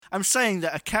I'm saying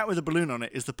that a cat with a balloon on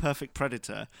it is the perfect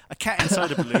predator. A cat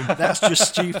inside a balloon, that's just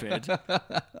stupid.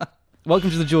 Welcome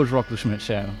to the Georg Rockall-Schmidt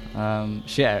show.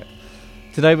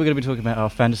 Today we're going to be talking about our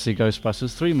fantasy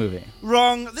Ghostbusters 3 movie.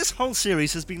 Wrong. This whole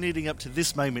series has been leading up to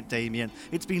this moment, Damien.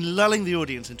 It's been lulling the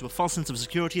audience into a false sense of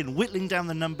security and whittling down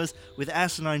the numbers with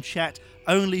asinine chat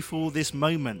only for this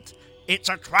moment. It's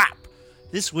a trap.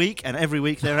 This week and every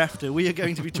week thereafter, we are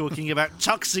going to be talking about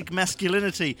toxic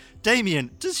masculinity.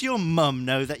 Damien, does your mum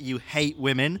know that you hate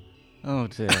women? Oh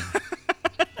dear.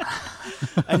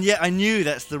 And yet I knew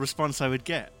that's the response I would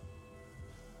get.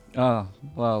 Oh,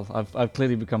 well, I've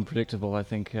clearly become predictable. I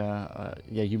think,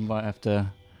 you might have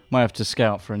to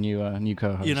scout for a new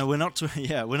co-host. You know, we're not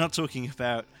talking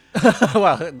about.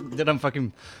 Well, don't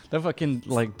fucking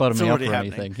like butter me up or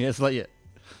anything. Yeah, it's like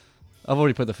I've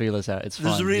already put the feelers out. It's fine.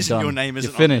 There's a reason your name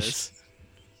isn't finished.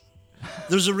 On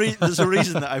this. There's a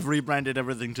reason that I've rebranded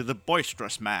everything to the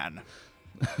Boisterous Man.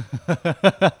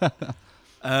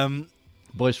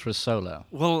 Boisterous Solo.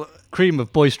 Well, cream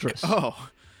of boisterous. Oh.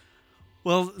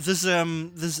 Well, there's a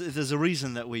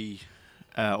reason that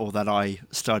that I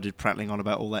started prattling on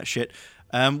about all that shit.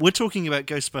 We're talking about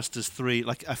Ghostbusters 3,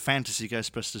 like a fantasy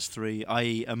Ghostbusters 3,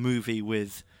 i.e. a movie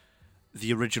with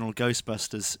the original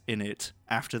Ghostbusters in it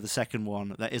after the second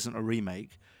one that isn't a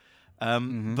remake.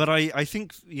 But I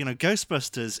think,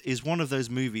 Ghostbusters is one of those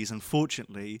movies,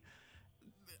 unfortunately,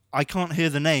 I can't hear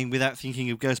the name without thinking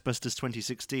of Ghostbusters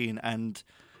 2016 and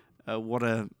what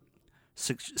a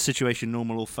situation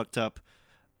normal all fucked up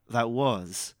that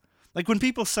was. Like, when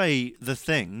people say The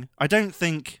Thing, I don't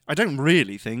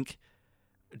really think,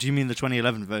 do you mean the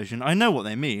 2011 version? I know what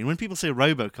they mean. When people say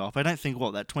RoboCop, I don't think,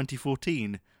 that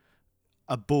 2014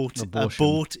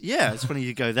 yeah, it's funny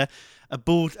you go there.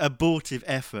 Abortive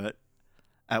effort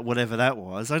at whatever that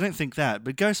was. I don't think that,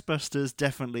 but Ghostbusters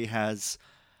definitely has,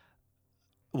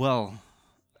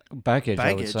 baggage.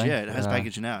 I would say. Yeah, it has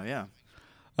baggage now. Yeah.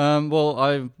 Well,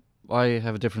 I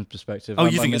have a different perspective. Oh,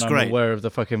 you think it's great? I'm aware of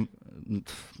the fucking.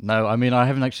 No, I mean I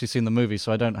haven't actually seen the movie,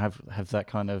 so I don't have that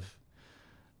kind of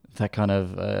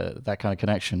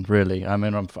connection, really. I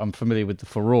mean, I'm familiar with the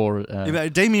furore.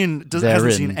 Damien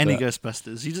hasn't seen any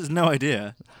Ghostbusters. He has no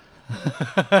idea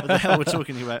what the hell we're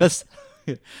talking about.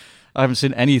 I haven't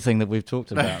seen anything that we've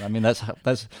talked about. I mean,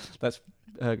 that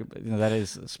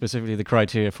is specifically the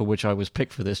criteria for which I was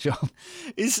picked for this job.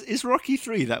 Is Rocky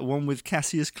 3 that one with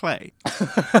Cassius Clay?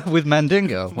 With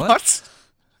Mandingo? What?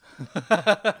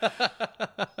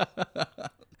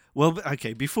 Well,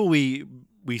 okay. Before we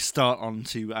start on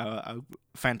to our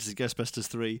fantasy Ghostbusters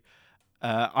 3,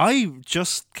 I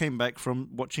just came back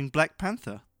from watching Black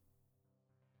Panther.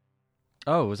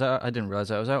 Oh, was that? I didn't realize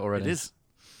that was out already. It is.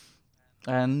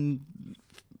 And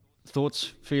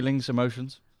thoughts, feelings,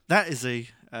 emotions? That is a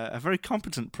very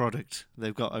competent product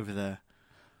they've got over there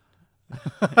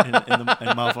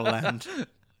in Marvel Land.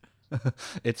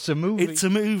 It's a movie. It's a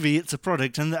movie. It's a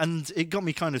product, and it got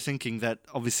me kind of thinking that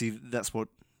obviously that's what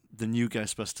the new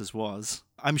Ghostbusters was.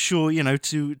 I'm sure,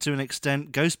 to an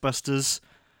extent, Ghostbusters,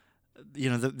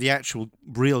 the actual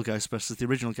real Ghostbusters, the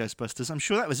original Ghostbusters, I'm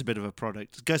sure that was a bit of a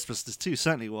product. Ghostbusters 2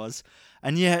 certainly was,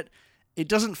 and yet it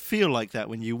doesn't feel like that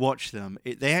when you watch them.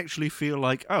 They actually feel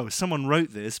like, oh, someone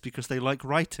wrote this because they like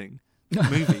writing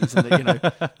movies and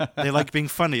they like being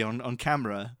funny on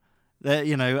camera.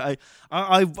 I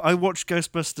watched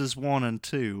Ghostbusters 1 and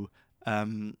 2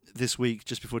 this week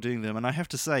just before doing them, and I have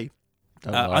to say,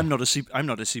 I'm not a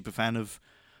super fan of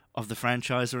the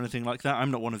franchise or anything like that.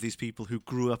 I'm not one of these people who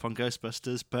grew up on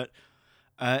Ghostbusters, but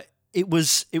it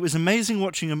was amazing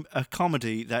watching a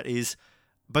comedy that is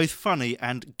both funny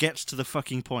and gets to the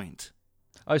fucking point.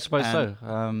 I suppose so.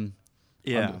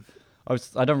 Yeah.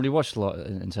 I don't really watch a lot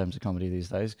in terms of comedy these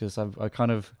days because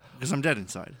Because I'm dead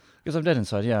inside. Because I'm dead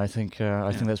inside, yeah. I think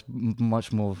that's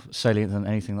much more salient than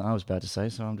anything that I was about to say.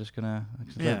 So I'm just gonna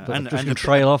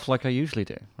trail off like I usually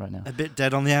do right now. A bit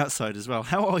dead on the outside as well.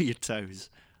 How are your toes?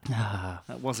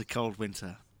 That was a cold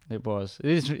winter. It was.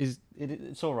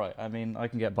 It's all right. I mean, I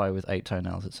can get by with 8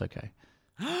 toenails. It's okay.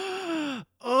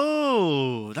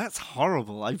 Oh, that's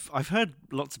horrible. I've heard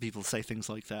lots of people say things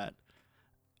like that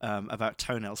about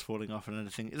toenails falling off and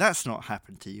anything. That's not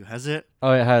happened to you, has it?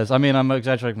 Oh, it has. I mean, I'm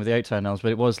exaggerating with the 8 toenails,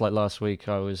 but it was like last week.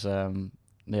 I was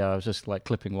just like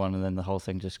clipping one, and then the whole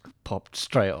thing just popped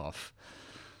straight off.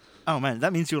 Oh man,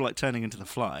 that means you're like turning into the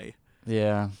Fly.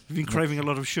 Yeah. You've been craving a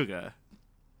lot of sugar.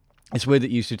 It's weird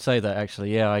that you should say that,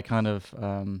 actually. Yeah, I kind of...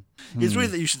 It's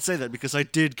weird that you should say that because I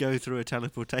did go through a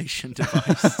teleportation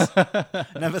device.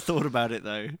 Never thought about it,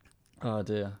 though. Oh,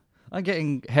 dear. I'm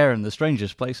getting hair in the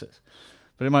strangest places.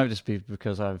 But it might just be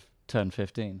because I've turned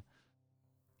 15.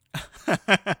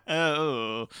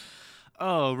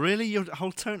 Oh, really? Your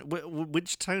whole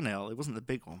which toenail? It wasn't the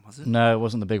big one, was it? No, it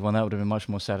wasn't the big one. That would have been much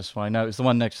more satisfying. No, it was the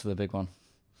one next to the big one.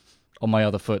 On my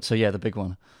other foot. So yeah, the big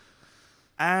one.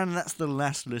 And that's the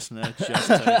last listener just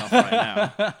turning off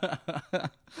right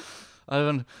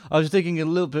now. I was digging a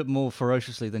little bit more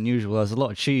ferociously than usual. There's a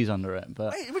lot of cheese under it,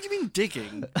 but... Wait, what do you mean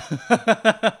digging?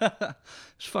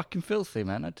 It's fucking filthy,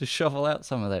 man. I had to shovel out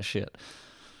some of that shit.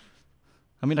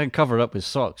 I mean, I can cover it up with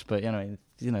socks, but you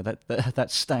know that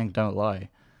stank don't lie.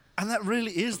 And that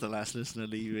really is the last listener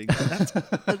leaving.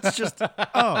 That's just,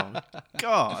 oh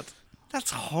God,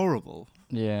 that's horrible.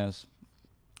 Yes.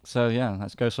 So yeah,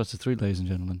 that's Ghostbusters 3, ladies and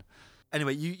gentlemen.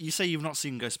 Anyway, you say you've not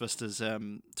seen Ghostbusters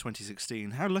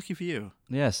 2016. How lucky for you.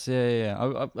 Yes,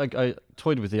 yeah. I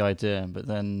toyed with the idea, but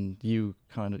then you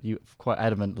quite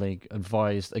adamantly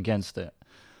advised against it.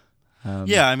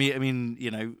 Yeah, I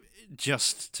mean,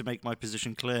 just to make my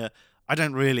position clear, I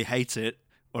don't really hate it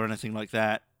or anything like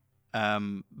that,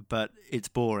 but it's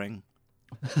boring.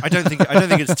 I don't think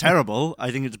it's terrible.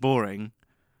 I think it's boring,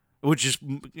 which is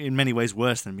in many ways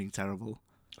worse than being terrible.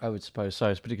 I would suppose so.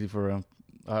 It's particularly for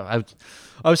I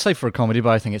would say for a comedy, but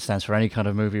I think it stands for any kind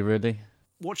of movie, really.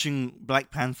 Watching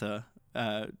Black Panther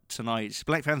tonight.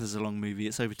 Black Panther's a long movie.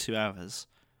 It's over 2 hours.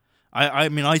 I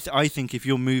think if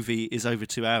your movie is over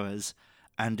 2 hours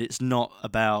and it's not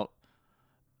about,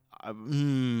 I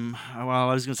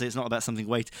was going to say it's not about something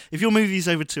weight. If your movie is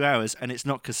over 2 hours and it's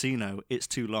not Casino, it's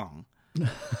too long.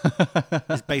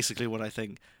 It's basically what I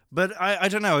think. But I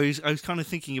don't know. I was kind of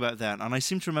thinking about that, and I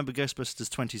seem to remember Ghostbusters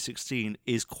 2016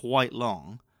 is quite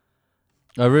long.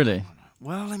 Oh, really?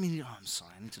 Well, I'm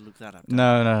sorry. I need to look that up.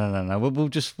 No.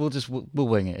 We'll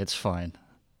wing it. It's fine.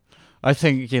 I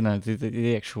think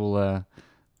the actual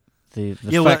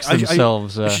facts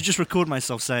themselves. I should just record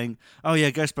myself saying, "Oh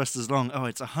yeah, Ghostbusters long. Oh,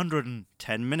 it's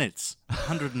 110 minutes,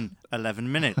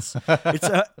 111 minutes." It's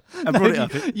I brought it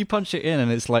up. You punch it in,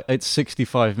 and it's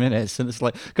 65 minutes, and it's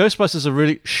like Ghostbusters is a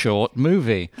really short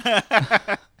movie.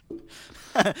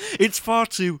 It's far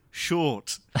too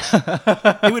short.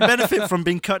 It would benefit from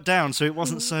being cut down so it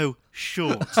wasn't so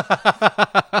short.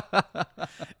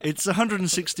 It's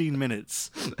 116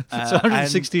 minutes. It's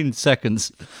 116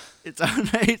 seconds.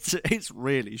 It's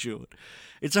really short.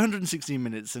 It's 116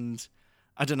 minutes, and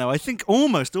I don't know. I think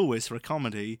almost always for a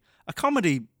comedy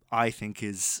I think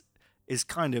is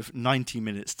kind of 90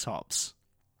 minutes tops.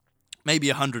 Maybe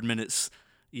 100 minutes,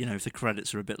 if the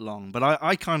credits are a bit long. But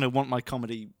I kind of want my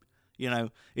comedy.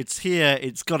 It's here,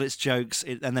 it's got its jokes,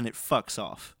 and then it fucks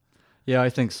off. Yeah, I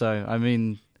think so. I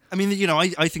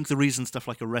think the reason stuff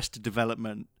like Arrested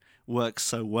Development works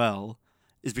so well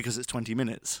is because it's 20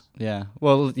 minutes. Yeah.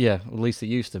 Well, yeah, at least it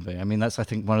used to be. I mean, that's, I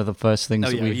think, one of the first things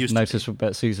that we noticed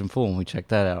about season 4 when we checked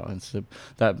that out. And so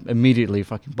that immediately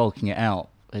fucking bulking it out,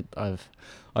 I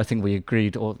think we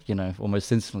agreed,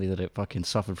 almost instantly that it fucking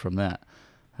suffered from that.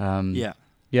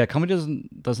 Yeah, comedy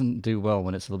doesn't do well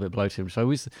when it's a little bit bloated.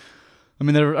 So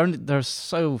there are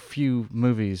so few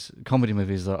comedy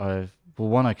movies that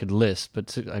one I could list,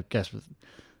 but I guess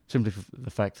simply for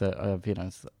the fact that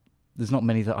there's not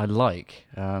many that I like.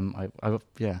 There are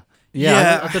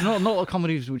not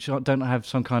comedies which don't have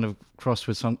some kind of cross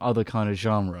with some other kind of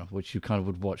genre, which you kind of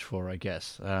would watch for, I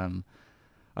guess.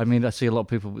 I see a lot of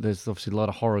people. There's obviously a lot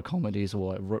of horror comedies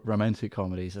or romantic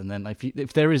comedies, and then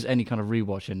if there is any kind of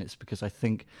rewatching, it's because I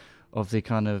think of the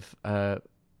kind of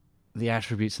the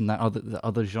attributes in the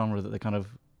other genre that they kind of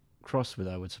cross with,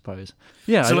 I would suppose.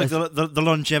 Yeah. So the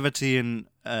longevity in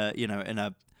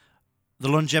the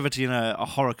longevity in a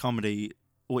horror comedy.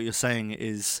 What you're saying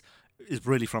is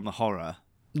really from the horror.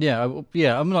 Yeah.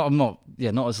 I'm not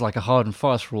as like a hard and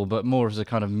fast rule, but more as a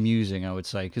kind of musing, I would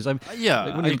say. Because I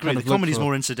agree. The comedy's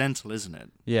more incidental, isn't it?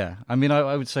 Yeah. I mean,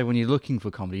 I would say when you're looking for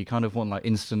comedy, you kind of want like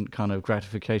instant kind of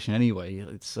gratification anyway.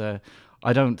 It's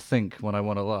I don't think when I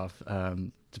want to laugh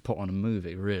to put on a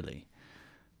movie, really.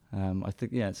 I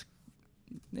think I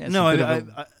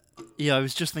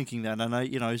was just thinking that, and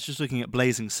I was just looking at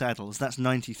Blazing Saddles. That's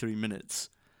 93 minutes.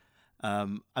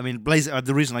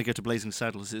 The reason I go to Blazing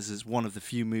Saddles is one of the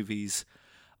few movies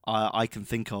I can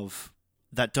think of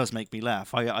that does make me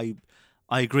laugh. I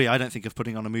agree. I don't think of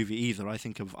putting on a movie either. I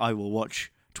think of I will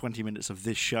watch 20 minutes of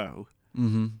this show.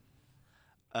 Mm-hmm.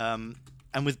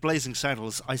 And with Blazing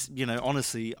Saddles,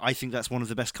 honestly, I think that's one of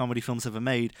the best comedy films ever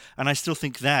made, and I still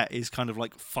think that is kind of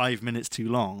like 5 minutes too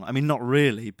long. I mean, not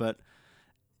really, but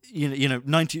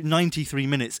 93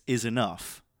 minutes is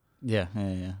enough. Yeah.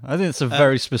 I think it's a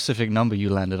very specific number you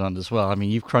landed on as well. I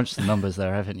mean, you've crunched the numbers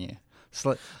there, haven't you? It's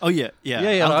like, yeah.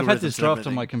 I've had this draft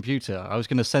on my computer. I was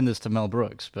going to send this to Mel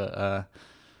Brooks, but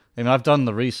I mean, I've done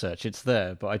the research. It's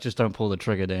there, but I just don't pull the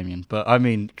trigger, Damien. But, I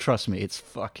mean, trust me, it's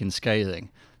fucking scathing.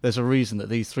 There's a reason that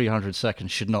these 300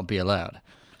 seconds should not be allowed.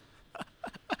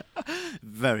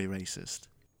 Very racist.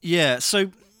 Yeah,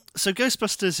 so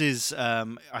Ghostbusters is,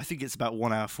 I think it's about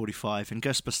 1 hour 45, and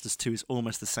Ghostbusters 2 is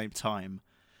almost the same time.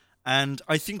 And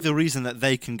I think the reason that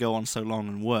they can go on so long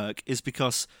and work is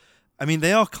because, I mean,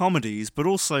 they are comedies, but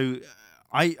also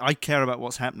I care about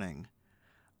what's happening.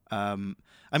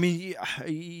 I mean,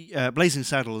 Blazing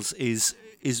Saddles is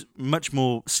much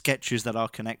more sketches that are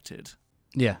connected.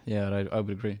 Yeah, I would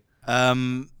agree.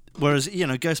 Whereas,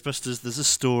 Ghostbusters, there's a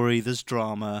story, there's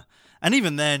drama, and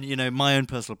even then, my own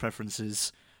personal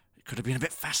preferences could have been a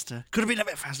bit faster. Got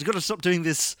to stop doing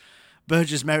this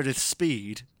Burgess Meredith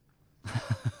speed.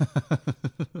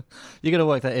 You're gonna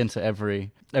work that into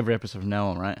every episode from now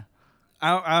on, right?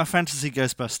 Our fantasy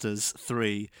Ghostbusters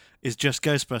 3 is just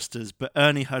Ghostbusters, but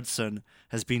Ernie Hudson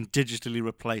has been digitally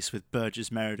replaced with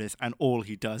Burgess Meredith, and all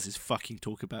he does is fucking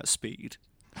talk about speed.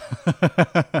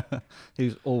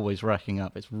 He's always racking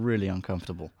up. It's really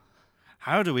uncomfortable.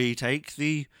 How do we take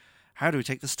the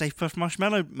Stay Puft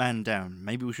Marshmallow Man down?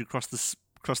 Maybe we should cross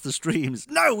the streams.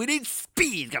 No, we need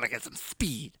speed. Gotta get some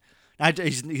speed.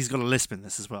 He's got a lisp in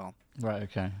this as well. Right,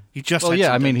 okay. He just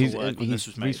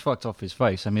he's fucked off his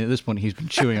face. I mean, at this point, he's been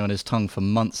chewing on his tongue for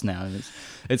months now, and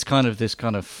it's kind of this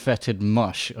kind of fetid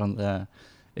mush on there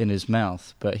in his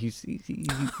mouth. But he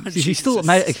still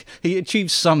he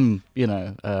achieves some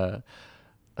a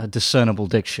discernible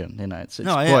diction. It's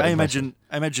no, I imagine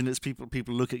it's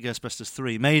people look at Ghostbusters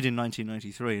 3 made in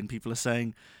 1993, and people are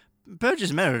saying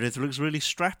Burgess Meredith looks really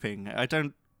strapping.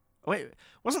 Wait,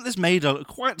 wasn't this made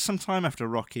quite some time after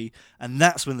Rocky? And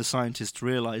that's when the scientists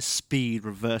realised speed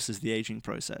reverses the aging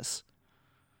process.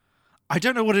 I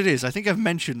don't know what it is. I think I've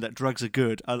mentioned that drugs are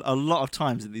good a lot of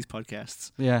times in these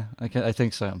podcasts. Yeah, I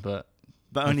think so, but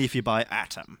only if you buy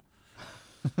Atom.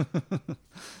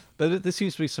 But there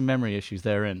seems to be some memory issues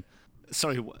therein.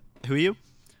 Sorry, who are you?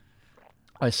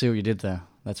 I see what you did there.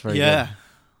 That's very good.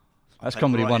 That's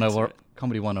Comedy 101.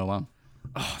 Comedy 101.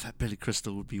 Oh, that Billy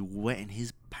Crystal would be wetting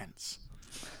his pants.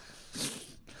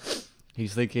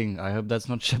 He's thinking, I hope that's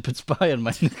not shepherd's pie in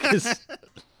my knickers.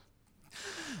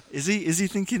 Is he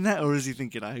thinking that, or is he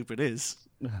thinking, I hope it is?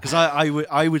 Because I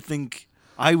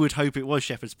would hope it was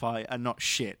shepherd's pie and not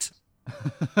shit.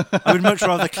 I would much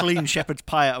rather clean shepherd's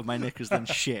pie out of my knickers than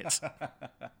shit.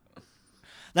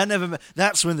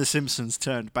 That's when The Simpsons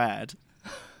turned bad.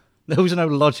 There was no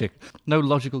logic, no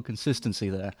logical consistency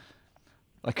there.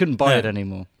 I couldn't buy it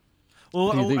anymore.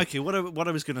 Well, okay. What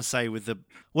I was going to say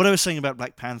what I was saying about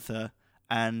Black Panther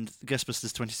and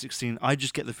Ghostbusters 2016, I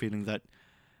just get the feeling that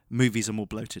movies are more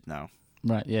bloated now.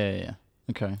 Right. Yeah.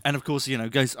 Okay. And of course,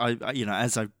 as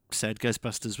I said,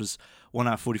 Ghostbusters was 1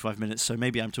 hour 45 minutes. So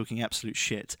maybe I'm talking absolute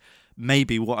shit.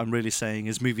 Maybe what I'm really saying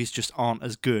is movies just aren't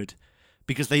as good,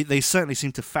 because they certainly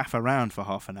seem to faff around for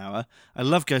half an hour. I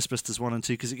love Ghostbusters 1 and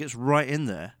 2 because it gets right in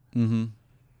there. Mm-hmm.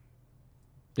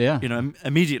 Yeah.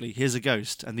 Immediately, here's a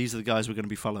ghost, and these are the guys we're going to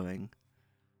be following.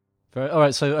 All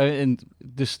right, so in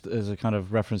this as a kind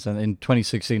of reference, then, in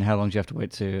 2016, how long do you have to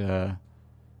wait to...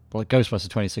 Ghostbusters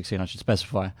 2016, I should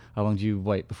specify. How long do you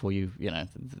wait before the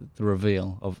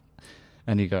reveal of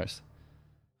a new ghost?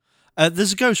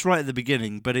 There's a ghost right at the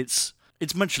beginning, but it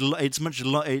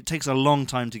takes a long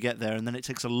time to get there, and then it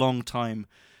takes a long time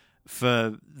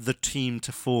for the team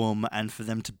to form and for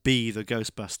them to be the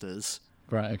Ghostbusters.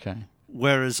 Right, okay.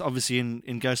 Whereas, obviously, in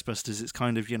Ghostbusters, it's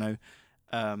kind of,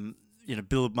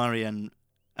 Bill Murray and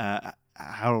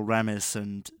Harold Ramis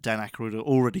and Dan Aykroyd are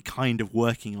already kind of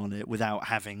working on it without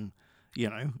having,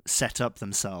 set up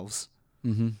themselves.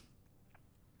 Mm-hmm.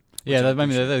 Yeah,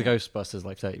 they're Ghostbusters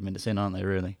like 30 minutes in, aren't they,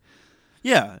 really?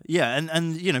 Yeah,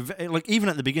 and even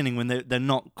at the beginning when they're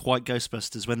not quite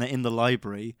Ghostbusters, when they're in the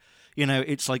library,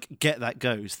 it's like, get that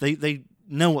ghost. They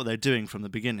know what they're doing from the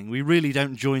beginning. We really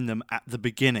don't join them at the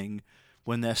beginning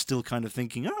when they're still kind of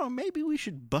thinking, oh, maybe we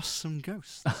should bust some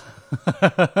ghosts.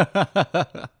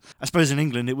 I suppose in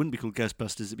England it wouldn't be called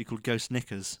Ghostbusters, it'd be called Ghost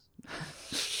Knickers.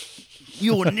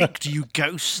 You're nicked, you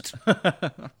ghost.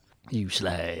 You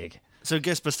slag. So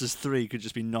Ghostbusters 3 could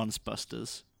just be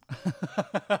Nonce-Busters.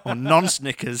 Or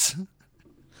Nonce-Knickers.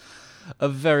 A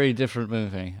very different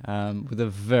movie, with a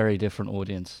very different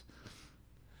audience.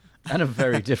 And a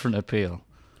very different appeal.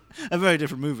 A very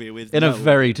different movie with in a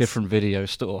very different video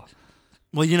store.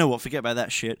 Well, you know what? Forget about that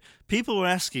shit. People were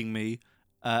asking me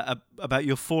about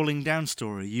your Falling Down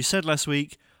story. You said last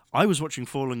week, I was watching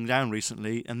Falling Down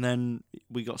recently, and then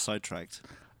we got sidetracked.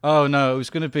 Oh no, it was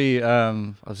going to be. I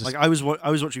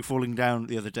was watching Falling Down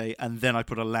the other day, and then I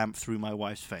put a lamp through my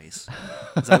wife's face.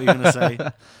 Is that what you're going to say?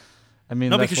 I mean,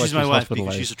 not that's because she's my wife,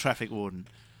 because she's a traffic warden.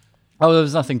 Oh, there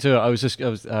was nothing to it. I was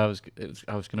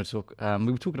going to talk.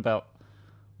 We were talking about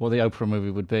what the Oprah movie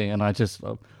would be, and I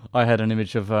had an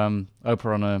image of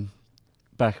Oprah on a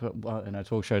back in her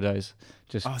talk show days.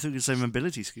 Just I thought you were saying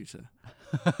mobility scooter.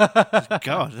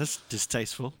 God, that's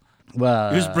distasteful.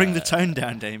 Well, you just bring the tone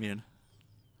down, Damien.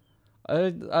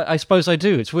 I suppose I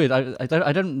do. It's weird. I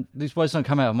don't. These words don't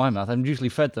come out of my mouth. I'm usually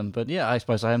fed them, but yeah, I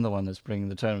suppose I am the one that's bringing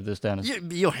the tone of this down.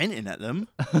 You're hinting at them.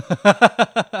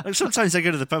 Like sometimes I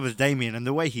go to the pub with Damien, and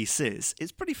the way he sits,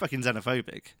 it's pretty fucking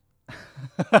xenophobic.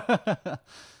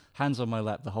 Hands on my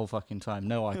lap the whole fucking time.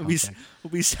 No eye contact.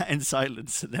 We'll be sat in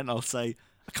silence, and then I'll say,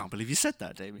 "I can't believe you said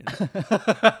that, Damien."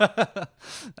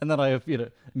 And then I,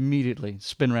 immediately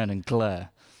spin around and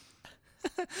glare.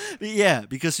 Yeah,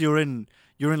 because you're in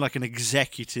like an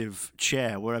executive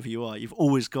chair wherever you are. You've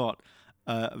always got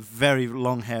a very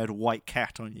long-haired white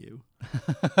cat on you.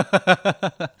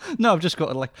 No, I've just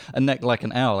got a neck like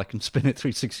an owl. I can spin it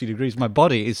 360 degrees. My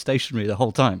body is stationary the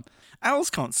whole time.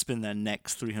 Owls can't spin their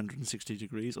necks 360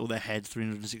 degrees or their head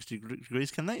 360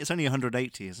 degrees, can they? It's only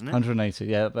 180, isn't it? 180,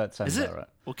 yeah, that sounds about right.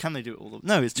 Or can they do it all?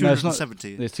 No, it's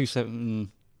 270. It's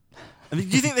 270. I mean,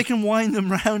 do you think they can wind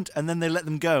them round and then they let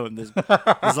them go? And there's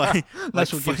like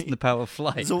that's what gives them the power of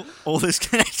flight. There's all this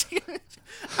connecting.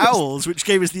 Owls, which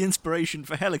gave us the inspiration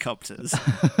for helicopters.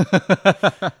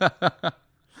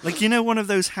 Like, one of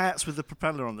those hats with the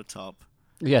propeller on the top?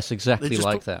 Yes, exactly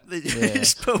like that. They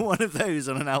just put one of those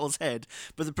on an owl's head,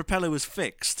 but the propeller was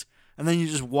fixed. And then you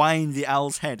just wind the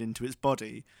owl's head into its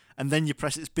body, and then you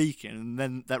press its beak in, and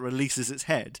then that releases its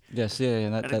head. Yes, yeah,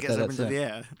 and it gets up into the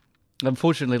air.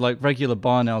 Unfortunately, like regular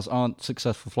barn owls aren't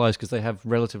successful flyers because they have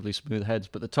relatively smooth heads,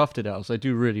 but the tufted owls, they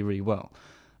do really, really well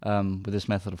with this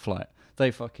method of flight.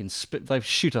 They fucking they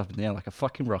shoot up in the air like a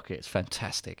fucking rocket. It's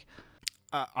fantastic.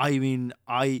 I mean,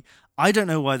 I don't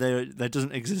know why there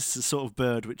doesn't exist a sort of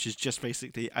bird which is just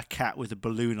basically a cat with a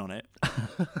balloon on it.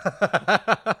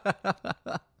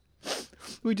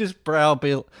 We just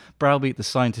browbeat the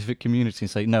scientific community and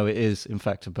say, no, it is, in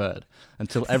fact, a bird.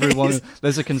 Until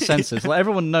there's a consensus. Like,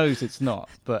 everyone knows it's not,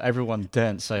 but everyone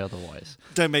daren't say otherwise.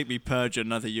 Don't make me purge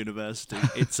another university.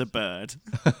 It's a bird.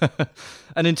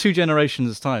 And in 2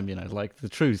 generations' time, like, the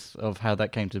truth of how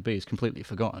that came to be is completely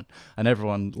forgotten. And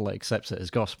everyone, accepts it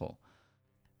as gospel.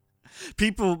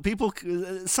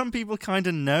 Some people kind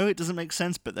of know it doesn't make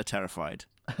sense, but they're terrified.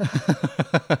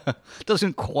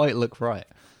 Doesn't quite look right.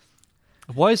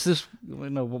 Why is this?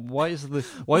 Why is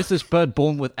this bird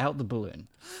born without the balloon?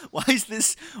 Why is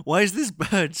this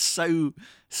bird so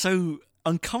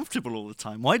uncomfortable all the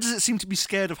time? Why does it seem to be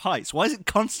scared of heights? Why is it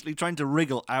constantly trying to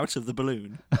wriggle out of the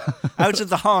balloon, out of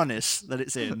the harness that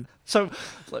it's in? So,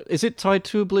 is it tied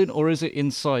to a balloon or is it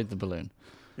inside the balloon?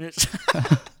 It's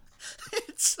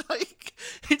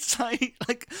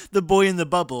like the boy in the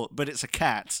bubble, but it's a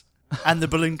cat. And the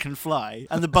balloon can fly,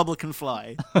 and the bubble can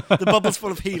fly. The bubble's full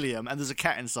of helium, and there's a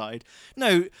cat inside.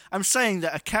 No, I'm saying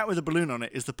that a cat with a balloon on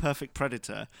it is the perfect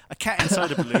predator. A cat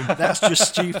inside a balloon, that's just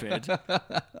stupid.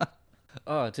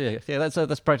 Oh dear, yeah,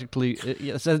 that's practically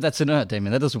that's inert,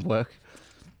 Damien. That doesn't work.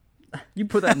 You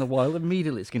put that in the wild,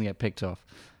 immediately it's going to get picked off.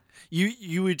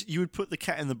 You would put the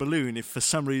cat in the balloon if for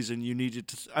some reason you needed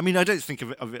to. I mean, I don't think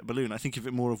of it a balloon. I think of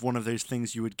it more of one of those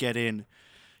things you would get in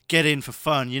for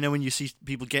fun. When you see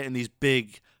people get in these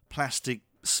big plastic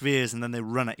spheres and then they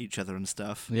run at each other and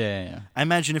stuff. Yeah. I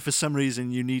imagine if for some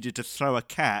reason you needed to throw a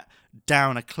cat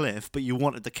down a cliff, but you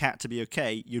wanted the cat to be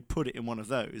okay, you'd put it in one of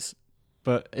those.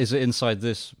 But is it inside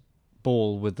this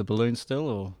ball with the balloon still,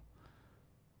 or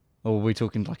are we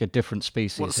talking like a different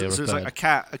species here? So it's like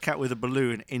a cat with a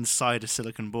balloon inside a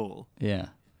silicon ball. Yeah.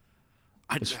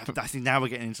 I think now we're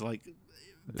getting into like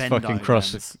Venn fucking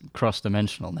diagrams.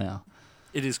 cross-dimensional now.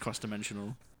 It is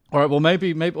cross-dimensional. All right, well,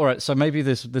 maybe. All right, so maybe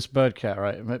this bird cat,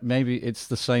 right? Maybe it's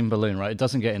the same balloon, right? It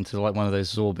doesn't get into like one of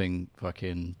those zorbing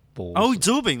fucking balls. Oh,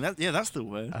 zorbing! That's the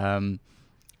word.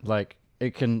 Like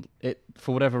it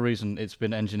for whatever reason, it's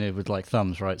been engineered with like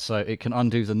thumbs, right? So it can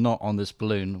undo the knot on this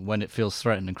balloon when it feels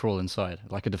threatened and crawl inside,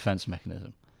 like a defense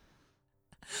mechanism.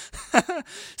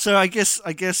 So I guess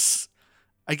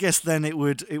then it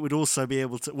would also be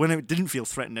able to, when it didn't feel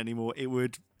threatened anymore, it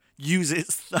would use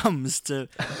its thumbs to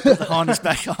put the harness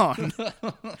back on.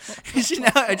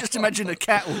 I just imagine a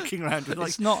cat walking around with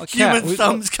like human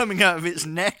thumbs coming out of its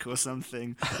neck or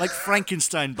something, like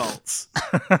Frankenstein bolts.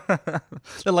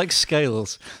 They're like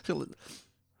scales.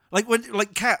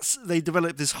 Like cats, they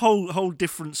develop this whole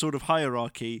different sort of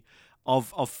hierarchy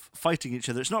of fighting each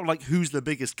other. It's not like who's the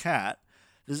biggest cat.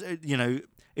 There's,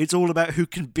 it's all about who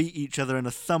can beat each other in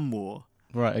a thumb war.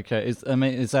 Right. Okay.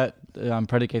 Is that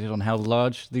predicated on how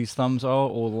large these thumbs are,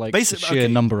 or like the sheer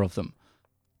number of them?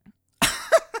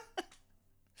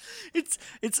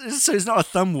 It's not a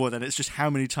thumb war then. It's just how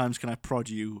many times can I prod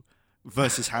you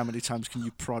versus how many times can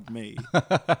you prod me?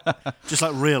 Just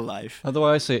like real life. The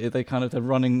way I see it, they're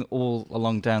running all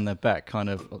along down their back, kind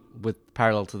of with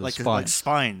parallel to the spine. Like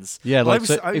spines. Yeah, well,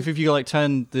 if you like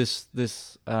turn this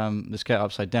cat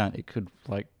upside down, it could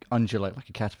like undulate like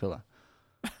a caterpillar.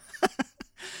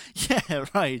 Yeah,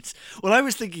 right. Well, I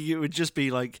was thinking it would just be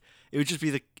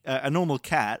a normal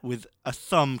cat with a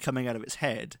thumb coming out of its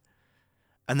head,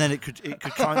 and then it could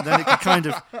kind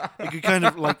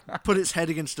of like put its head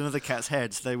against another cat's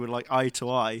head, so they were like eye to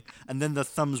eye, and then the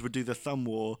thumbs would do the thumb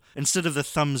war. Instead of the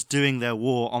thumbs doing their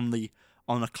war on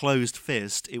a closed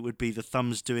fist, it would be the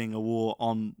thumbs doing a war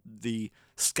on the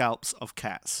scalps of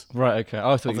cats. Right. Okay.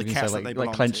 I thought you were going to say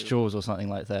like clenched jaws or something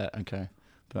like that. Okay.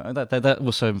 But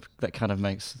that kind of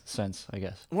makes sense, I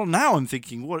guess. Well, now I'm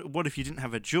thinking, what if you didn't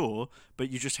have a jaw, but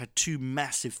you just had two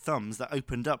massive thumbs that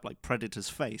opened up like Predator's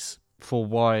face? For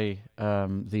why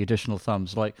the additional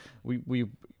thumbs? Like we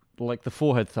like the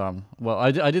forehead thumb. Well,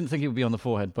 I didn't think it would be on the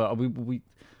forehead, but we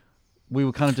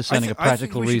were kind of discerning a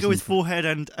practical reason. I think we should go with forehead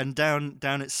and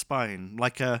down its spine,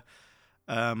 like a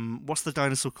what's the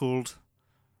dinosaur called?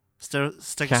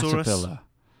 Stegosaurus. Caterpillar.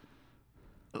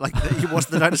 Like, what's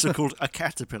the dinosaur called? A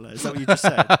caterpillar? Is that what you just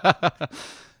said?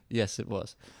 Yes, it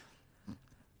was.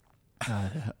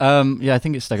 Yeah, I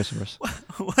think it's Stegosaurus.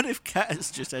 What if cats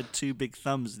just had two big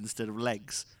thumbs instead of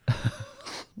legs?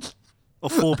 Or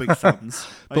four big thumbs?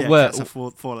 But where? Cats have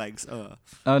four legs.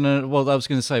 Oh no! Well, I was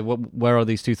going to say, where are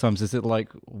these two thumbs? Is it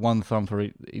like one thumb for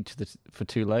each for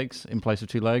two legs in place of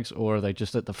two legs, or are they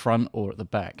just at the front or at the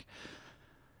back?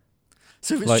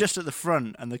 So if it's just at the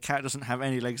front and the cat doesn't have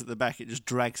any legs at the back, it just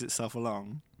drags itself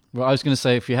along. Well, I was going to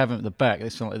say if you have them at the back,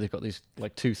 it's not like they've got these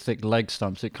like two thick leg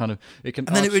stumps. It can. And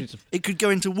then it could go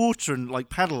into water and like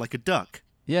paddle like a duck.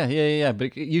 Yeah.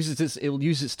 But it'll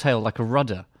use its tail like a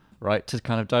rudder, right, to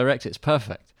kind of direct it. It's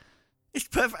perfect. It's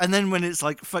perfect. And then when it's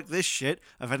like, fuck this shit,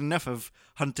 I've had enough of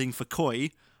hunting for koi,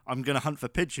 I'm going to hunt for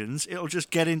pigeons, it'll just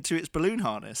get into its balloon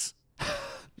harness.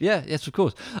 Yeah, yes, of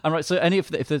course. And right, so if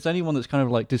there's anyone that's kind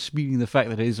of like disputing the fact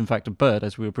that it is in fact a bird,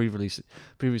 as we were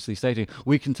previously stating,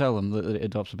 we can tell them that it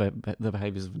adopts the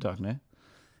behaviours of a duck, no?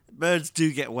 Birds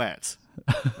do get wet.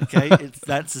 Okay,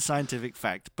 that's a scientific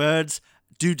fact. Birds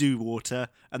do water,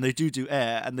 and they do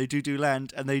air, and they do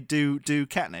land, and they do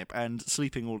catnip and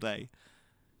sleeping all day.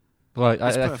 Right,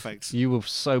 it's perfect. You were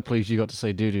so pleased you got to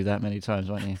say do that many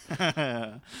times, weren't you?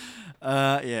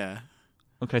 Yeah.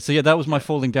 Okay, so yeah, that was my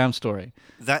falling down story.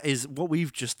 That is what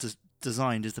we've just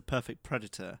designed is the perfect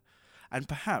predator, and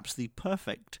perhaps the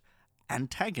perfect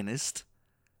antagonist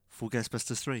for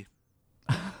Ghostbusters 3.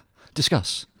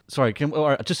 Discuss. Sorry,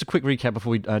 just a quick recap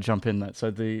before we jump in. That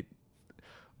so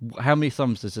how many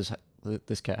thumbs does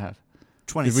this cat have?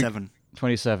 27.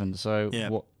 27. So yeah.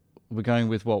 We're going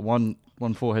with one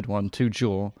forehead, two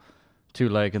jaw. Two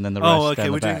leg and then the rest. Oh, okay.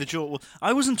 Down We're the doing back. the jaw. Well,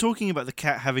 I wasn't talking about the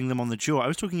cat having them on the jaw. I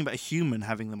was talking about a human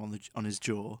having them on his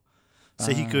jaw.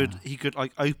 So he could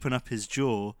like open up his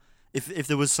jaw if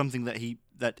there was something that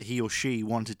he or she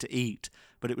wanted to eat,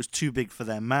 but it was too big for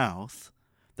their mouth.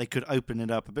 They could open it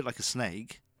up a bit like a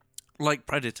snake, like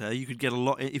Predator. You could get a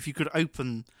lot if you could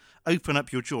open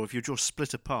up your jaw. If your jaw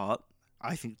split apart,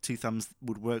 I think two thumbs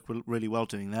would work really well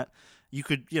doing that. You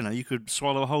could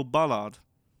swallow a whole bollard.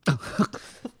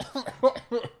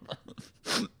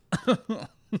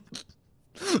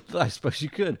 I suppose you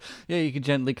could. Yeah, you could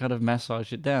gently kind of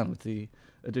massage it down with the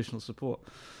additional support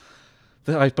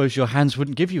that I suppose your hands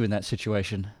wouldn't give you in that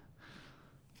situation.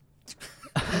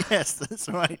 Yes, that's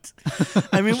right.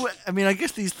 I mean, I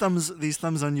guess these thumbs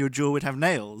on your jaw would have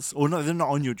nails, or no, they're not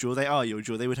on your jaw. They are your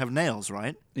jaw. They would have nails,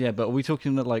 right? Yeah, but are we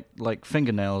talking like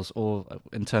fingernails, or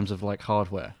in terms of like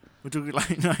hardware? We're talking like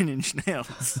 9-inch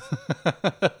nails.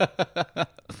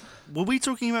 Were we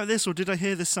talking about this, or did I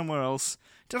hear this somewhere else?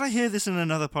 Did I hear this in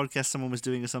another podcast someone was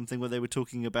doing or something where they were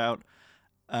talking about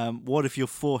what if your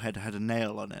forehead had a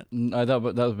nail on it? No, that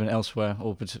would have been elsewhere,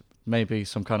 or maybe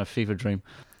some kind of fever dream.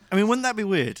 I mean, wouldn't that be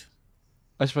weird?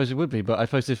 I suppose it would be, but I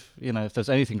suppose if there's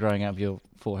anything growing out of your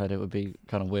forehead, it would be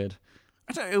kind of weird.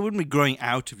 It wouldn't be growing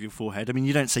out of your forehead. I mean,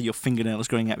 you don't say your fingernail is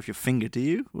growing out of your finger, do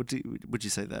you? Or would you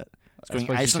say that?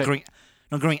 It's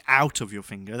not growing out of your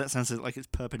finger. That sounds like it's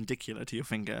perpendicular to your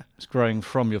finger. It's growing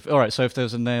from your... All right, so if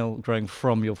there's a nail growing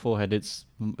from your forehead, it's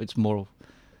more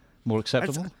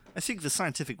acceptable? I think the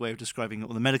scientific way of describing it,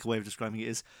 or the medical way of describing it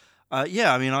is,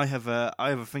 yeah, I mean, I have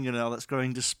a fingernail that's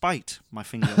growing despite my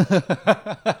finger.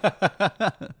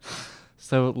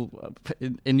 So,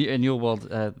 in your world,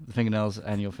 the fingernails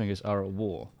and your fingers are at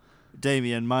war.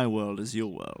 Damien, my world is your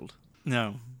world.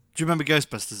 No. Do you remember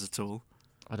Ghostbusters at all?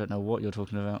 I don't know what you're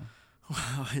talking about.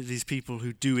 These people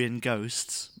who do in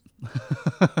ghosts.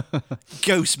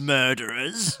 Ghost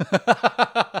murderers.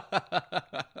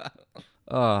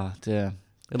 Oh, dear.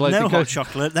 Like no hot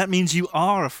chocolate. That means you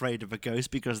are afraid of a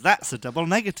ghost because that's a double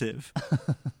negative.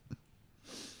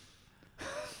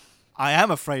 I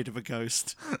am afraid of a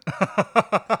ghost.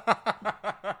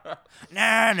 No.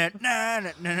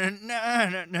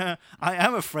 I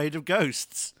am afraid of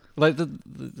ghosts. Like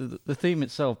the theme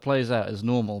itself plays out as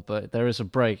normal, but there is a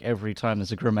break every time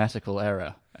there's a grammatical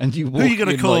error, and you walk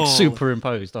in like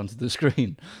superimposed onto the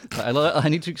screen. I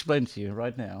need to explain to you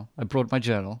right now. I brought my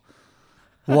journal.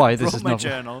 Why this is not my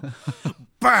journal?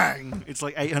 Bang! It's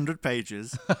like 800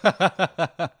 pages.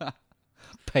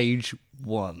 Page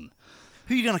 1.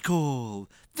 Who are you gonna call?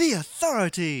 The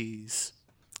authorities.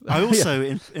 I also,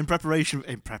 in preparation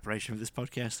for this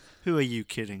podcast, who are you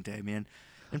kidding, Damien?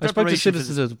 I spoke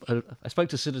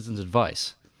to Citizens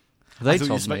Advice. They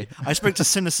told me. I spoke to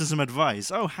Cynicism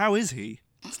Advice. Oh, how is he?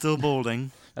 Still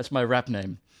balding. That's my rap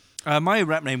name. My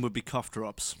rap name would be Cough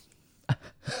Drops.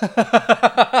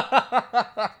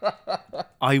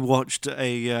 I watched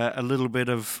a little bit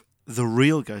of the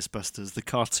real Ghostbusters, the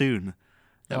cartoon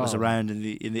that was around in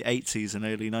the 80s and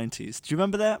early 90s. Do you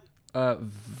remember that?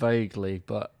 Vaguely,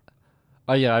 but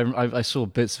I saw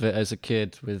bits of it as a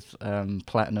kid with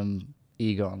Platinum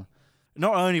Egon.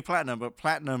 Not only Platinum, but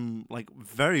Platinum, like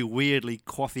very weirdly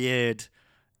coiffeured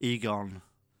Egon.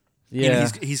 Yeah,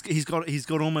 he's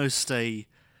got almost a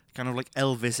kind of like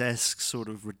Elvis-esque sort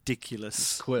of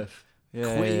ridiculous quiff.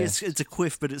 Yeah, It's a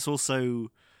quiff, but it's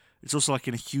also like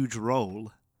in a huge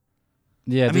role.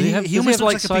 Yeah, I mean, he almost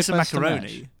looks like a piece of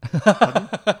macaroni.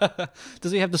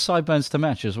 Does he have the sideburns to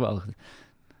match as well?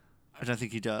 I don't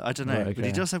think he does. I don't know, but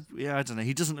he does have. Yeah, I don't know.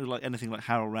 He doesn't look like anything like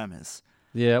Harold Ramis.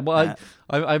 Yeah, well,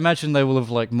 I imagine they will have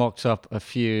like mocked up a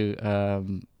few,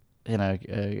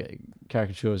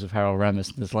 caricatures of Harold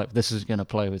Ramis, and it's like this is going to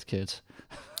play with kids.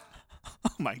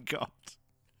 Oh my god.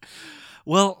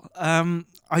 Well,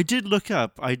 I did look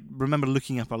up. I remember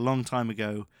looking up a long time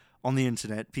ago on the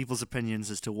internet people's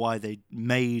opinions as to why they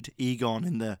made Egon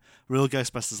in the real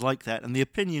Ghostbusters like that, and the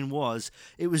opinion was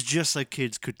it was just so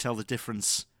kids could tell the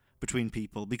difference between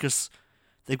people, because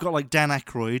they've got like Dan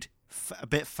Aykroyd, a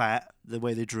bit fat, the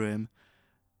way they drew him,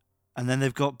 and then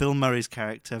they've got Bill Murray's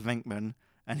character, Venkman,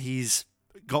 and he's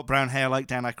got brown hair like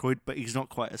Dan Aykroyd, but he's not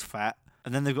quite as fat.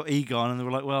 And then they've got Egon, and they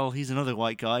were like, well, he's another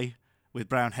white guy with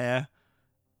brown hair.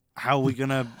 How are we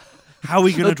gonna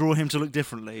draw him to look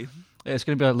differently? It's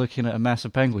going to be like looking at a mass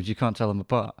of penguins. You can't tell them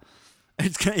apart.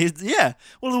 Yeah.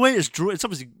 Well, the way it's drawn, it's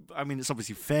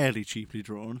obviously fairly cheaply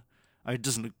drawn. It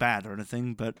doesn't look bad or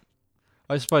anything, but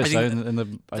I suppose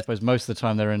so. I suppose most of the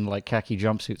time they're in like khaki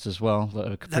jumpsuits as well,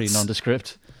 that are pretty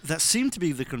nondescript. That seemed to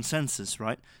be the consensus,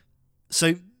 right?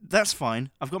 So that's fine.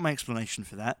 I've got my explanation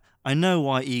for that. I know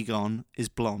why Egon is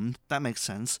blonde. That makes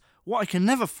sense. What I can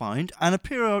never find, and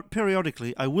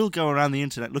periodically I will go around the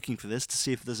internet looking for this to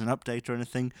see if there's an update or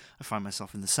anything. I find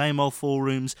myself in the same old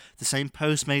forums, the same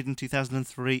post made in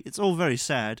 2003. It's all very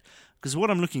sad, because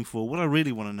what I'm looking for, what I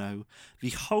really want to know,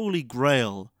 the holy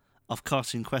grail of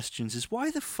cartoon questions is why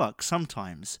the fuck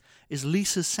sometimes is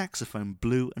Lisa's saxophone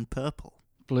blue and purple?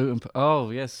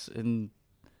 Oh, yes, in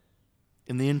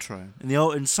the intro.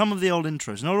 In some of the old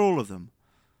intros, not all of them.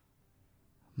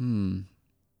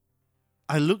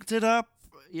 I looked it up,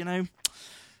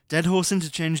 Dead Horse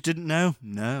Interchange didn't know?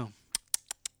 No.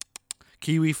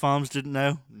 Kiwi Farms didn't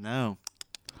know? No.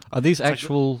 Are these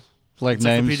actual names?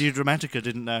 Encyclopedia Dramatica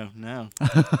didn't know? No.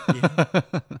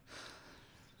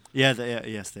 Yes,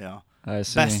 they are. I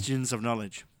see. Bastions of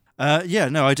knowledge.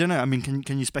 No, I don't know. I mean,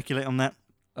 can you speculate on that?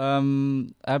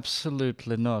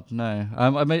 Absolutely not, no.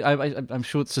 I'm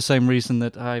sure it's the same reason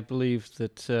that I believe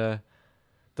that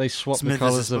they swapped the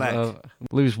colours of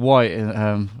Blue's white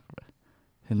in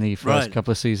the first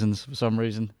couple of seasons for some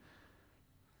reason.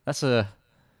 It's a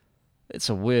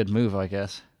weird move, I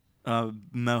guess.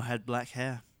 Mo had black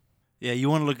hair. Yeah, you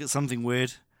want to look at something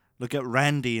weird? Look at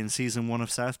Randy in season 1 of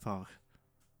South Park.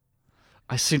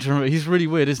 I seem to remember. He's really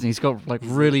weird, isn't he? He's got like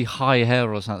really high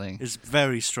hair or something. It's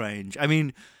very strange. I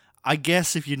mean, I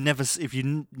guess if you'd never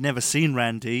seen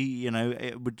Randy,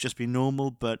 it would just be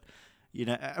normal. But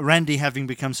Randy having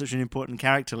become such an important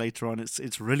character later on,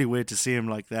 it's really weird to see him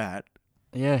like that.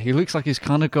 Yeah, he looks like he's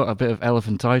kind of got a bit of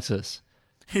elephantitis.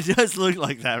 It does look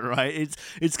like that, right?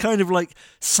 It's kind of like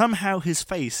somehow his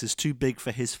face is too big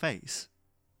for his face.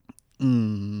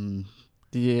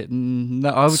 Yeah, no,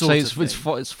 I would Sort say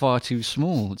of it's far too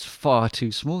small. It's far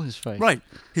too small, his face. Right.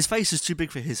 His face is too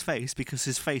big for his face because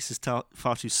his face is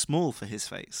far too small for his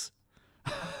face.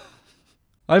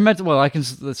 I imagine. Well, I can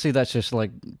see that's just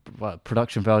like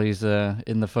production values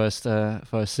in the first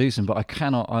season, but I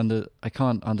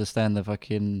can't understand the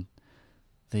fucking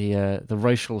the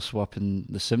racial swap in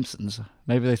The Simpsons.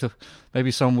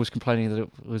 Maybe someone was complaining that it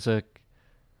was a.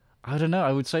 I don't know.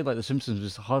 I would say like The Simpsons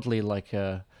was hardly like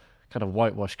a kind of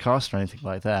whitewashed cast or anything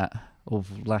like that, or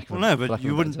lack of. Well, no, but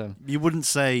you wouldn't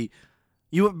say.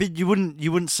 You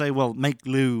wouldn't say, well, make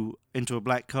Lou into a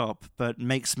black cop, but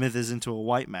make Smithers into a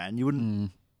white man. You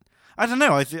wouldn't. I don't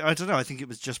know. I don't know. I think it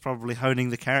was just probably honing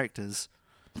the characters,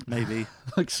 maybe.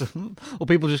 Or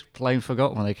people just plain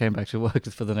forgot when they came back to work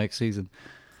for the next season.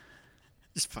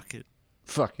 Just fuck it.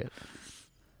 Fuck it.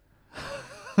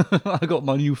 I got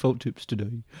my new felt tips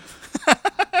today.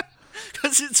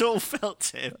 Because it's all felt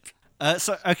tip.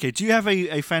 Okay, do you have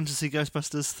a fantasy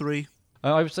Ghostbusters 3?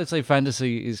 I would say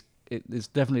fantasy is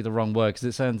definitely the wrong word because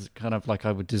it sounds kind of like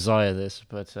I would desire this,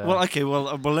 but well,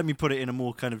 let me put it in a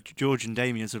more kind of George and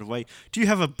Damien sort of way. Do you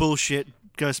have a bullshit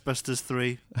Ghostbusters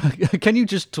 3? Can you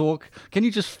just talk? Can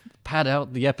you just pad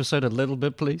out the episode a little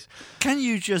bit, please? Can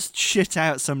you just shit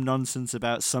out some nonsense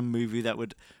about some movie that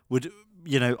would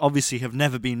obviously have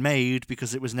never been made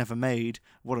because it was never made?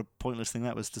 What a pointless thing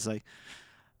that was to say.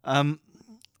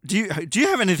 Do you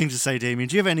have anything to say, Damien?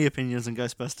 Do you have any opinions on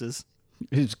Ghostbusters?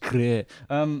 It's great.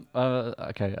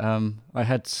 Okay. I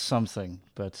had something,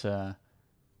 but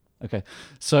okay.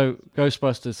 So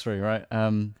Ghostbusters 3, right?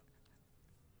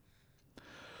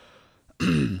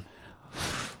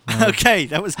 Okay,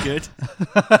 that was good.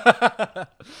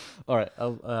 All right,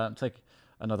 I'll take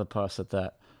another pass at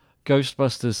that.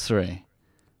 Ghostbusters 3.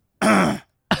 All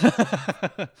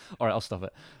right, I'll stop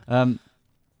it.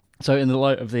 So in the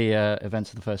light of the events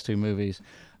of the first two movies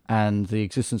and the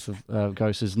existence of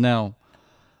ghosts is now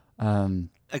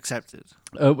accepted.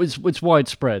 It's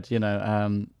widespread,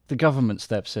 the government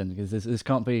steps in because this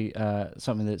can't be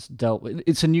something that's dealt with.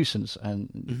 It's a nuisance and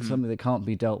something that can't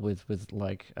be dealt with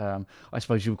like I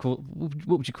suppose what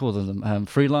would you call them?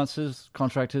 Freelancers,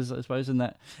 contractors, I suppose. In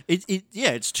that,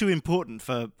 it's too important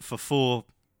for four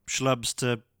schlubs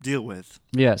to deal with.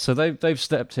 Yeah, so they've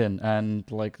stepped in and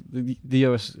like the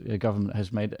US government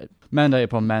has made mandate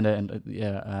upon mandate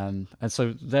and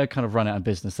so they're kind of run out of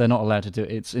business. They're not allowed to do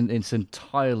it. It's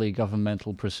entirely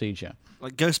governmental procedure.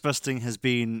 Like ghostbusting has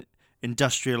been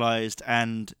industrialized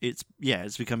and it's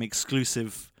become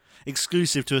exclusive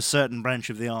to a certain branch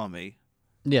of the army.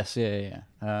 Yes, yeah.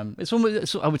 It's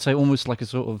almost, I would say, almost like a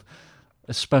sort of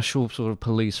a special sort of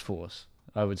police force,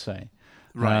 I would say.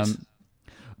 Right.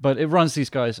 But it runs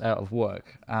these guys out of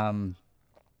work. So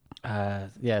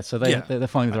they're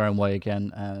finding their own way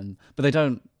again. But they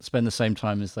don't spend the same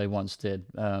time as they once did.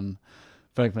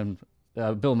 Bergman,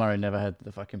 Bill Murray never had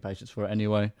the fucking patience for it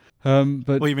anyway. But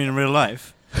what do you mean in real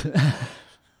life?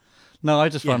 No, I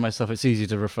just find myself, it's easy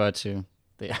to refer to.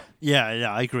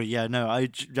 Yeah, I agree. Yeah, no, I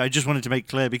just wanted to make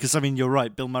clear because, I mean, you're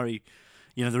right. Bill Murray,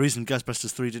 the reason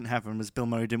Ghostbusters 3 didn't happen was Bill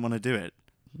Murray didn't want to do it.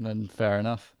 And fair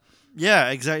enough.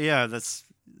 Yeah, exactly. Yeah, that's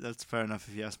fair enough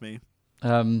if you ask me.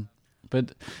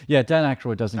 But yeah, Dan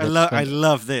Aykroyd doesn't. I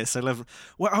love this.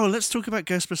 Let's talk about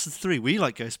Ghostbusters 3. We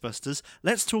like Ghostbusters.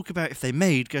 Let's talk about if they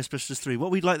made Ghostbusters 3,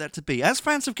 what we'd like that to be. As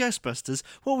fans of Ghostbusters,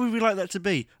 what would we like that to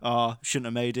be? Shouldn't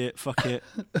have made it. Fuck it.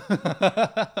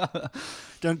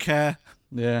 Don't care.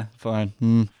 Yeah, fine.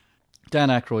 Dan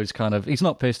Aykroyd's kind of, he's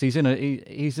not pissed. He's in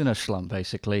a slump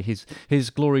basically. His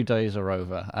glory days are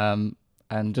over.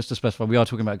 And just to specify, we are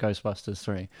talking about Ghostbusters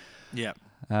 3. Yeah.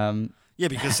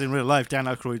 Because in real life, Dan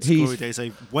Aykroyd's glory days are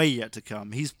way yet to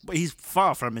come. He's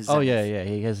far from his. Oh yeah.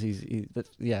 He has.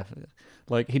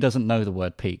 Like he doesn't know the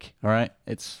word peak. All right.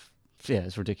 It's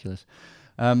ridiculous.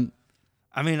 I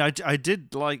mean, I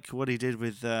did like what he did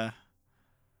with.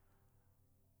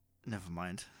 Never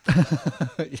mind.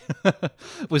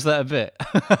 Was that a bit?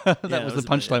 That was the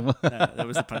punchline. That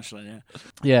was the punchline.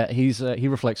 Yeah. Yeah, he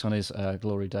reflects on his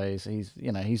glory days.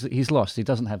 He's lost. He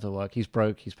doesn't have the work. He's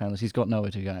broke. He's penniless. He's got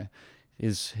nowhere to go.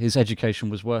 His education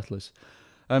was worthless.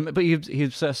 But he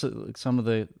obsessed some of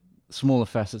the smaller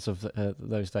facets of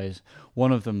those days.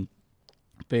 One of them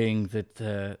being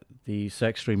that the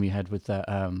sex dream he had with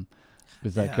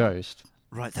that ghost.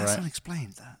 Right. That's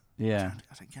unexplained. That. Yeah.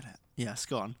 I don't get it. Yes,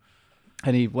 go on.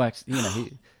 And he waxed,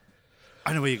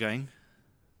 I know where you're going.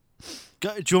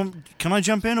 Can I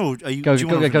jump in, or are you? Go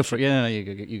for it. Yeah, no,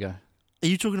 you go. Are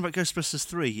you talking about Ghostbusters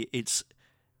 3? It's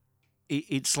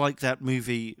like that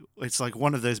movie. It's like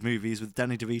one of those movies with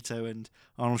Danny DeVito and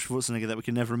Arnold Schwarzenegger that we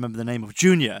can never remember the name of.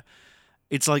 Junior.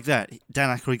 It's like that.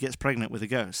 Dan Aykroyd gets pregnant with a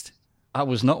ghost. That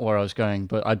was not where I was going,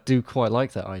 but I do quite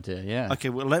like that idea, yeah. Okay,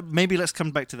 well, maybe let's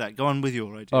come back to that. Go on with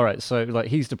your idea. All right, so like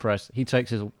he's depressed. He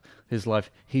takes his life.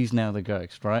 He's now the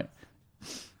ghost, right?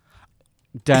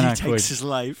 Dan Aykroyd takes his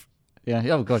life. Yeah.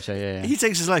 Oh, gotcha. Yeah. He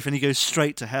takes his life and he goes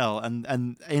straight to hell.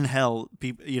 And in hell,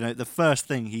 people, the first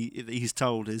thing he's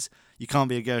told is, you can't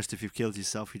be a ghost if you've killed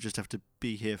yourself. You just have to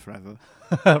be here forever.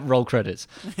 Roll credits.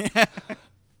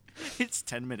 It's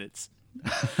 10 minutes.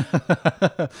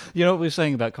 You know what we're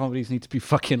saying about comedies need to be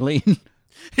fucking lean.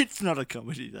 It's not a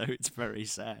comedy though. It's very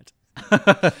sad.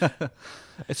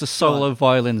 It's a solo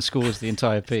violin scores the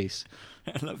entire piece.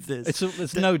 I love this.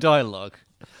 It's no dialogue.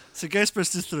 So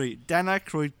Ghostbusters 3, Dan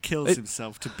Aykroyd kills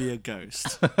himself to be a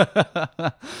ghost.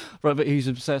 Right, but he's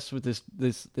obsessed with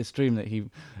this dream that he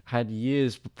had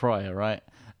years prior, right?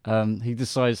 He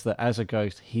decides that as a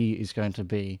ghost, he is going to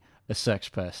be a sex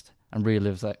pest and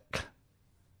relive that.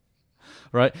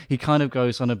 Right? He kind of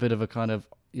goes on a bit of a kind of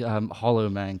Hollow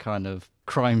Man kind of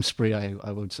crime spree,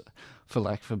 I would say, for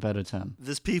lack of a better term.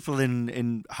 There's people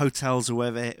in hotels or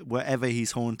wherever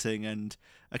he's haunting, and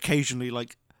occasionally,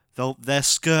 like, their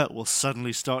skirt will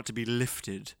suddenly start to be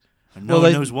lifted. And no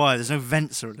one knows why. There's no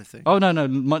vents or anything. Oh, no.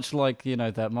 Much like,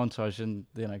 that montage in,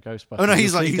 Ghostbusters. Oh, no,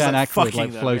 he's Dan Aykroyd,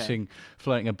 like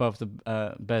floating above the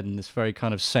bed, and this very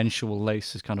kind of sensual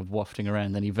lace is kind of wafting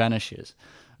around. Then he vanishes.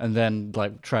 And then,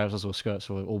 like, trousers or skirts,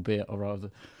 or rather,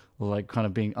 like, kind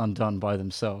of being undone by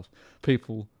themselves.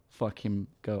 People fucking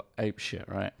go apeshit,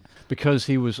 right? Because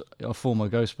he was a former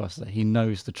Ghostbuster, he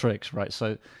knows the tricks, right?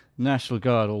 So, National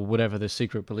Guard or whatever the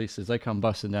secret police is, they come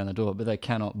busting down the door, but they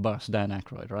cannot bust Dan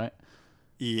Aykroyd, right?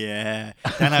 Yeah,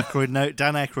 Dan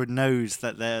Aykroyd knows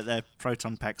that their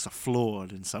proton packs are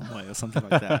flawed in some way or something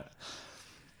like that.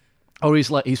 Or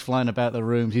he's flying about the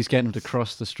rooms, he's getting them to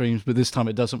cross the streams, but this time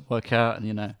it doesn't work out,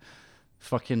 and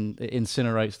fucking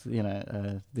incinerates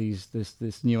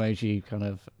this new agey kind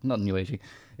of, not new agey,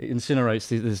 it incinerates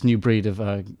this new breed of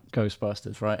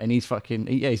Ghostbusters, right? And he's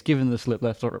given the slip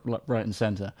left, right, and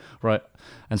center, right?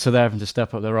 And so they're having to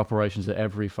step up their operations at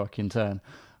every fucking turn.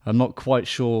 I'm not quite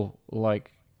sure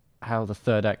like how the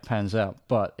third act pans out,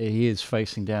 but he is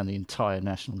facing down the entire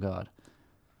National Guard.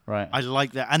 Right. I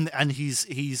like that, and he's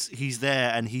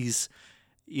there, and he's,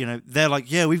 they're like,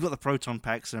 yeah, we've got the proton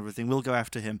packs and everything, we'll go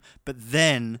after him. But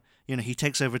then, he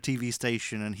takes over a TV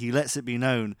station and he lets it be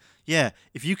known, yeah,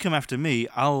 if you come after me,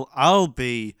 I'll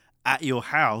be at your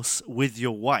house with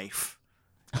your wife.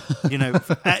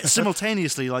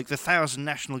 Simultaneously, like the 1,000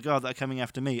 National Guard that are coming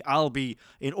after me, I'll be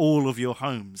in all of your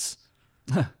homes.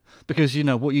 Because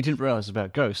what you didn't realize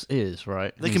about ghosts is,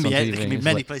 right? They can be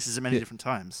many places at many different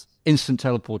times. Instant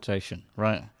teleportation,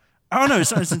 right? Oh no,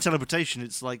 it's not instant teleportation.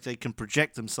 It's like they can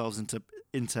project themselves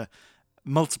into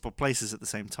multiple places at the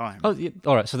same time. Oh, yeah.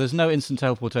 All right. So there's no instant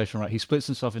teleportation, right? He splits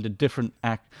himself into different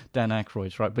Dan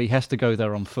Aykroyds, right? But he has to go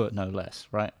there on foot, no less,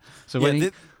 right? So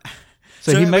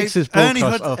So he makes his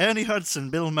broadcast Ernie Hudson,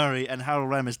 Bill Murray, and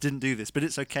Harold Ramis didn't do this, but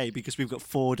it's okay because we've got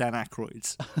 4 Dan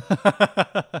Aykroyds.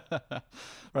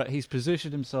 Right, he's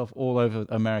positioned himself all over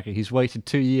America. He's waited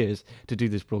 2 years to do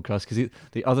this broadcast because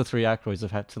the other 3 Aykroyds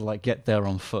have had to get there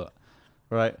on foot,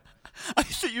 right? I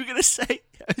thought you were going to say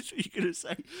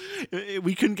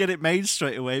we couldn't get it made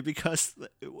straight away because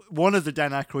one of the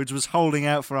Dan Aykroyds was holding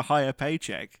out for a higher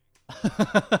paycheck.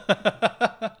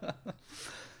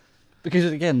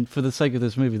 Because again, for the sake of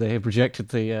this movie, they have projected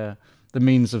the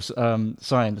means of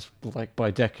science by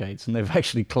decades, and they've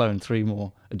actually cloned 3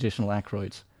 more additional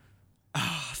Aykroyds.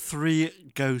 3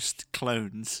 ghost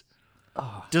clones.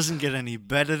 Doesn't get any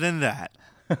better than that.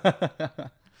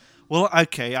 Well,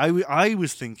 okay, I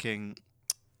was thinking,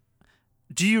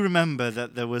 do you remember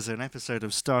that there was an episode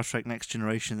of Star Trek Next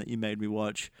Generation that you made me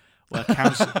watch where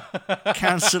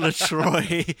Counselor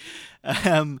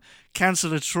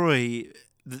Troy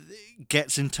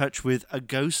gets in touch with a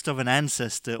ghost of an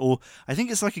ancestor, or I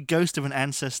think it's like a ghost of an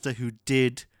ancestor who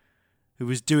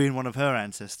was doing one of her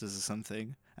ancestors or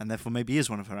something, and therefore maybe is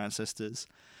one of her ancestors.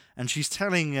 And she's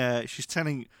telling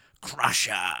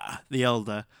Crusher, the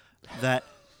elder, that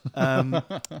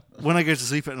when I go to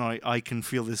sleep at night, I can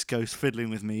feel this ghost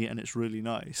fiddling with me, and it's really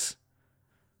nice.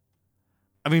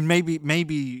 I mean,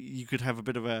 maybe you could have a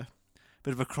bit of a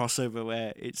crossover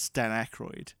where it's Dan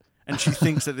Aykroyd. And she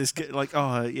thinks that this,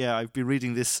 I've been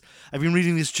reading this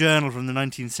journal from the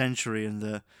 19th century, and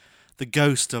the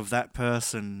ghost of that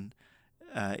person,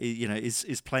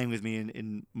 is playing with me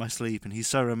in my sleep, and he's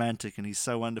so romantic and he's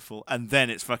so wonderful. And then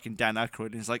it's fucking Dan Aykroyd,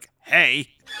 and he's like, hey.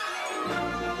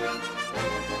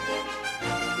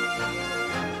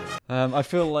 I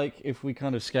feel like if we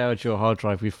kind of scoured your hard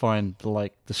drive, we find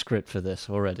the script for this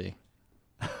already.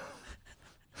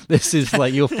 This is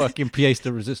like your fucking pièce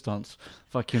de résistance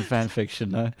fucking fan fiction,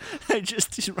 no? I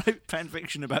just wrote fan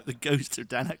fiction about the ghost of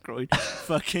Dan Aykroyd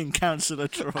fucking Councillor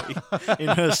Troy in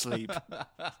her sleep.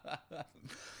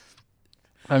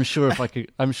 I'm sure I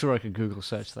could Google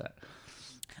search that.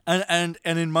 And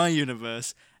in my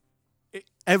universe,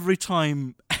 every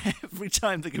time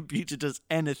the computer does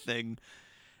anything,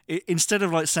 instead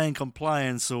of like saying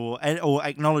compliance or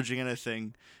acknowledging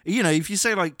anything, if you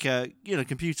say like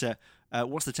computer,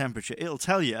 what's the temperature? It'll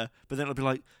tell you, but then it'll be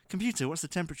like, computer, what's the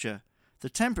temperature? The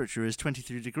temperature is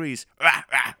 23 degrees.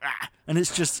 And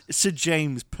it's just Sid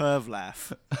James' perv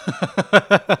laugh.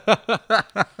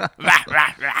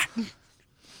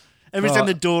 Every time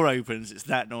the door opens, it's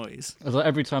that noise. It's like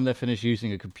every time they're finished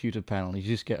using a computer panel, you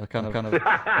just get a kind of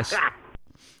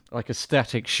like a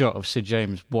static shot of Sid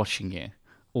James watching you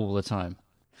all the time.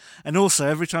 And also,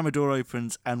 every time a door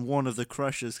opens and one of the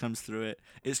Crushers comes through it,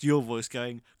 it's your voice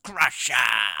going, Crusher!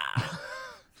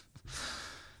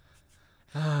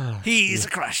 He's a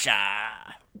Crusher!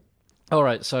 All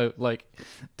right, so, like,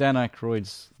 Dan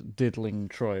Aykroyd's diddling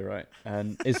Troy, right?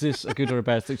 And is this a good or a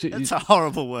bad thing? That's a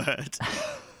horrible word.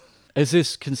 Is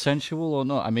this consensual or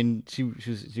not? I mean, she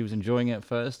was enjoying it at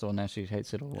first, or now she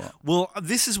hates it or what? Well,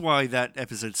 this is why that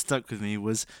episode stuck with me,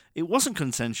 it wasn't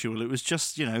consensual. It was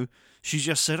just, she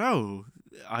just said, "Oh,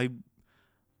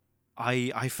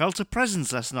 I felt a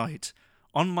presence last night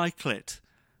on my clit,"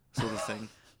 sort of thing,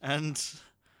 and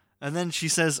then she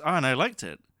says, "Oh, and I liked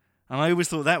it," and I always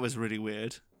thought that was really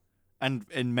weird, and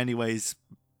in many ways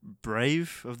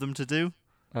brave of them to do.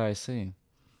 Oh, I see.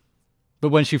 But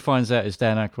when she finds out it's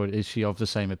Dan Aykroyd, is she of the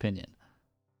same opinion?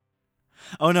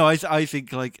 Oh no, I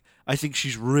think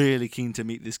she's really keen to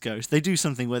meet this ghost. They do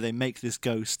something where they make this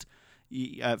ghost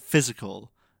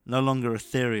physical, no longer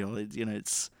ethereal.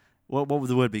 It's what would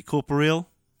the word be? Corporeal?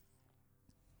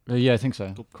 Yeah, I think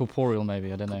so. Corporeal,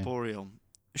 maybe. I don't know. Corporeal.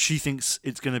 She thinks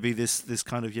it's going to be this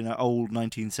kind of old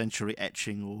 19th century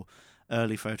etching or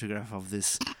early photograph of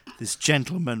this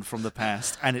gentleman from the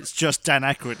past, and it's just Dan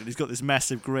Aykroyd, and he's got this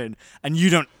massive grin, and you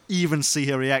don't even see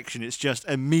her reaction. It's just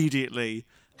immediately.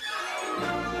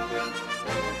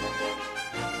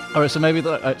 All right, so maybe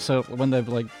so when they're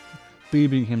like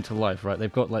beaming him to life, right?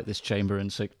 They've got like this chamber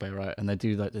and sickbay, right? And they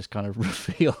do like this kind of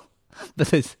reveal that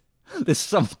there's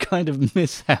some kind of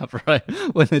mishap, right?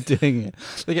 When they're doing it,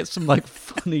 they get some like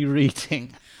funny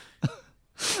reading.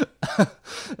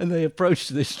 And they approach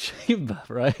this chamber,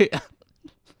 right?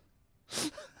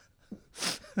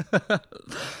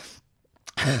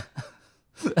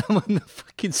 And when they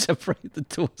fucking separate the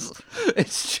doors,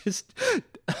 it's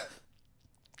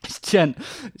Dan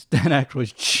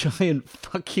Aykroyd's giant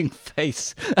fucking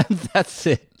face, and that's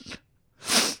it.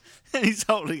 And he's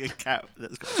holding a cat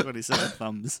that's got 27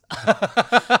 thumbs.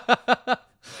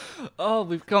 Oh,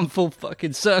 we've come full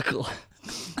fucking circle.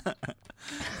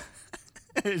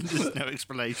 There's no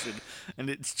explanation, and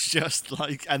it's just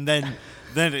like, and then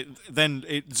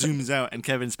it zooms out, and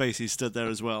Kevin Spacey stood there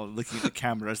as well, looking at the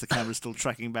camera as the camera's still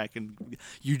tracking back, and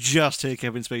you just hear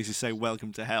Kevin Spacey say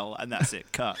 "Welcome to hell," and that's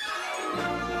it. Cut.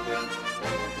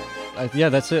 Yeah,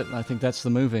 that's it. I think that's the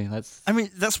movie.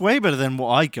 That's way better than what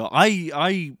I got.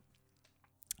 My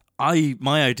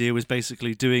idea was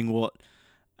basically doing what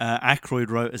Aykroyd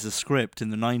wrote as a script in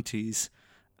the 90s.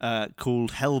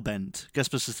 Called Hellbent,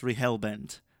 Ghostbusters 3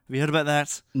 Hellbent. Have you heard about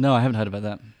that? No, I haven't heard about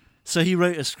that. So he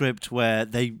wrote a script where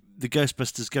the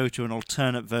Ghostbusters go to an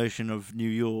alternate version of New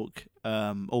York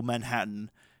or Manhattan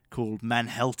called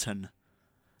Manhattan.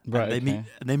 Right. And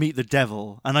they meet the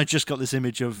devil, and I just got this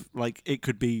image of like it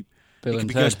could be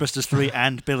Ghostbusters 3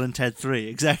 and Bill and Ted 3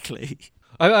 exactly.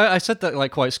 I said that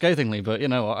like quite scathingly, but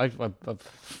I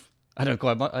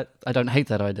don't hate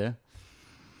that idea.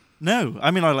 No, I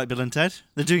like Bill and Ted.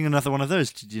 They're doing another one of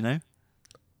those. Did you know?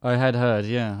 I had heard.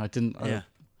 Yeah, I didn't. Yeah.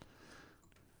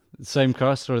 Same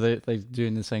cast, or are they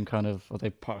doing the same kind of? Are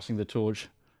they passing the torch?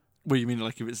 Well, you mean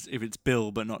like if it's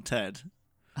Bill but not Ted?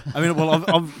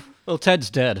 Well,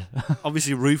 Ted's dead.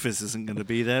 Obviously, Rufus isn't going to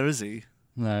be there, is he?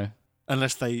 No.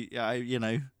 Unless they,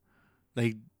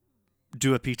 they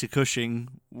do a Peter Cushing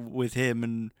with him,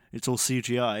 and it's all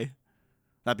CGI.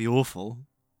 That'd be awful.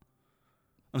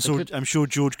 I'm sure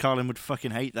George Carlin would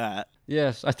fucking hate that.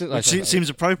 Yes, I think it seems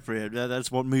appropriate.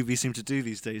 That's what movies seem to do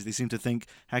these days. They seem to think,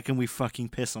 how can we fucking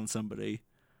piss on somebody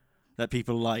that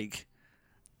people like?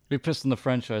 We pissed on the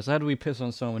franchise. How do we piss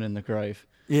on someone in the grave?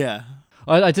 Yeah.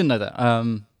 I didn't know that.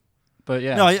 But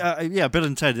yeah. No, Bill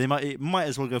and Ted, it might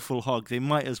as well go full hog. They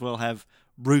might as well have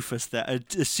Rufus there, a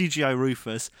CGI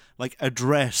Rufus, like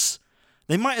address.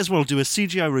 They might as well do a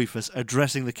CGI Rufus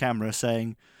addressing the camera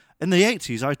saying, in the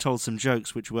 80s, I told some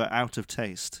jokes which were out of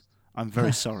taste. I'm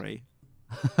very sorry.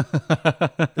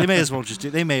 They may as well just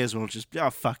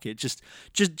fuck it.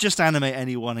 Just animate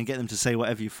anyone and get them to say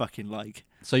whatever you fucking like.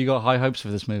 So you got high hopes for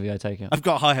this movie, I take it? I've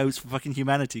got high hopes for fucking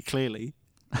humanity, clearly.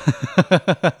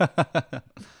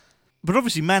 But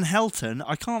obviously, Manhattan,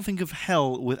 I can't think of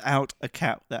hell without a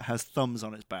cat that has thumbs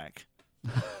on its back.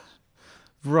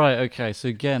 Right, okay, so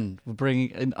again, we're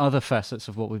bringing in other facets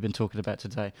of what we've been talking about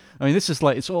today. I mean, this is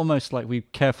like, it's almost like we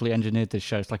carefully engineered this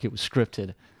show. It's like it was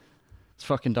scripted. It's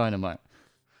fucking dynamite.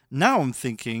 Now I'm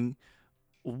thinking,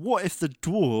 what if the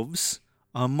dwarves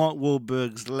are Mark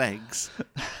Wahlberg's legs?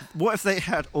 What if they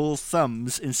had all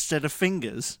thumbs instead of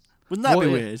fingers? Wouldn't that be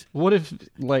weird? What if,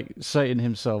 like, Satan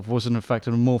himself wasn't in fact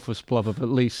an amorphous blob of at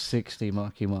least 60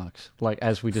 Marky Marks, like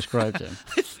as we described him?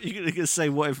 You're going to say,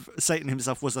 what if Satan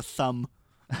himself was a thumb?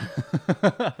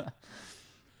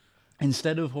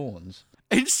 Instead of horns.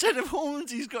 Instead of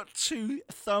horns, he's got 2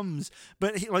 thumbs.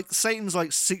 But Satan's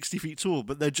like 60 feet tall,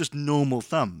 but they're just normal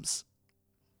thumbs.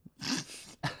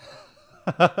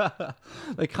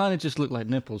 They kind of just look like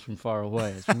nipples from far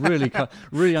away. It's really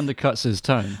really undercuts his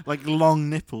tone. Like long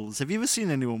nipples. Have you ever seen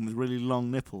anyone with really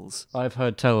long nipples? I've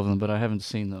heard tell of them, but I haven't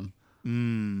seen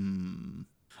them.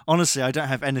 Honestly, I don't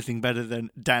have anything better than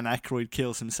Dan Aykroyd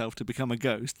kills himself to become a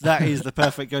ghost. That is the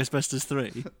perfect Ghostbusters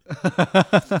 3.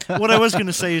 What I was going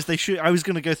to say is I was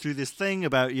going to go through this thing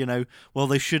about,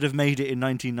 they should have made it in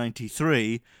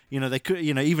 1993. They could,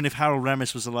 even if Harold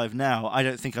Ramis was alive now, I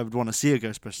don't think I would want to see a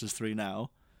Ghostbusters 3 now.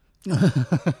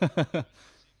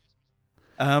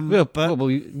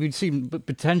 We'd see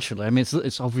potentially. I mean,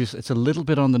 it's obvious. It's a little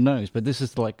bit on the nose, but this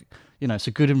is like, it's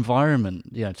a good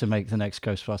environment, to make the next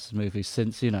Ghostbusters movie,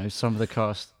 since some of the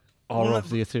cast are of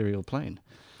the ethereal plane.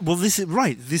 Well, this is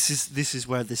right. This is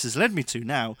where this has led me to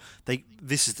now.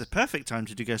 This is the perfect time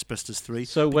to do Ghostbusters 3.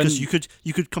 So because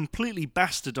you could completely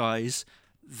bastardize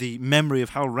the memory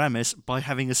of Harold Ramis by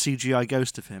having a CGI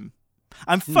ghost of him.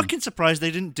 I'm fucking surprised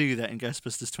they didn't do that in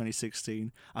Ghostbusters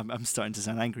 2016. I'm starting to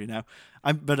sound angry now.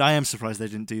 But I am surprised they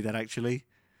didn't do that, actually.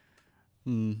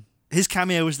 His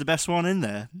cameo was the best one in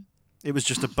there. It was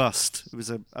just a bust. It was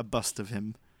a bust of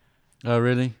him. Oh,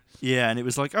 really? Yeah, and it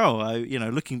was like,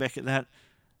 looking back at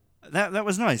that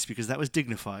was nice because that was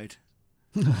dignified.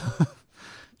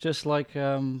 Just like...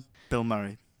 Bill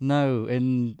Murray. No,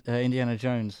 in Indiana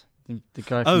Jones. The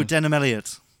guy Denham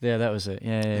Elliott. Yeah, that was it.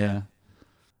 Yeah.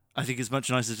 I think it's much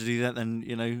nicer to do that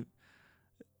than,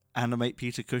 animate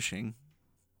Peter Cushing.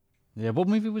 Yeah, what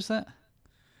movie was that?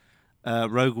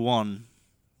 Rogue One.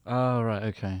 Oh, right,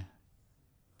 okay.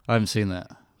 I haven't seen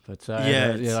that. But I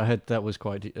heard that was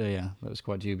quite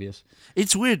dubious.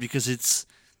 It's weird because it's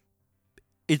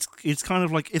kind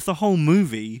of like if the whole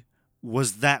movie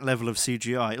was that level of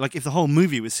CGI, like if the whole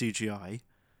movie was CGI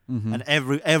and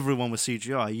everyone was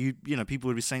CGI, people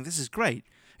would be saying this is great.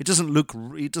 It doesn't look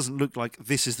like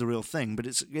this is the real thing, but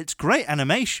it's great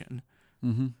animation.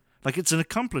 Mm-hmm. Like it's an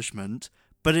accomplishment,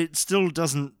 but it still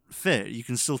doesn't fit. You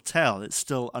can still tell it's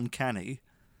still uncanny.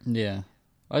 Yeah,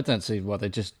 I don't see why they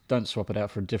just don't swap it out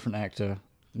for a different actor.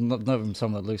 Not even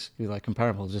someone that looks like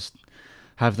comparable. Just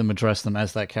have them address them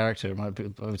as that character. I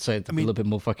would say a little bit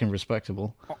more fucking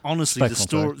respectable. Honestly,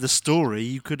 the story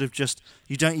you could have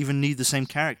you don't even need the same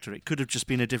character. It could have just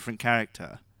been a different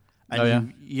character.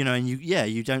 And you don't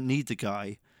need the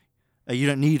guy. You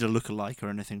don't need a lookalike or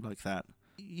anything like that.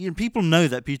 People know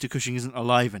that Peter Cushing isn't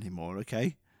alive anymore.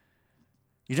 Okay,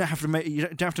 you don't have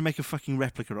to make a fucking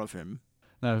replica of him.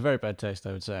 No, very bad taste,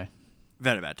 I would say.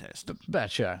 Very bad taste. Bad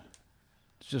show.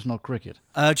 It's just not cricket.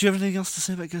 Do you have anything else to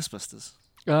say about Ghostbusters?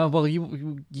 Well,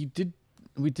 you did.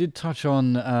 We did touch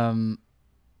on Dan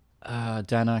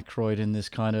Aykroyd in this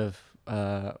kind of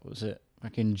was it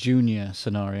like in Junior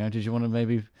scenario? Did you want to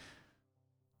maybe?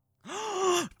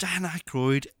 Dan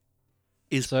Aykroyd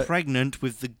is pregnant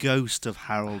with the ghost of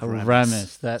Harold Ramis.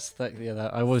 Ramis. That's that. Yeah,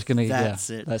 I was gonna.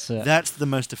 That's it. That's it. That's the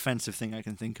most offensive thing I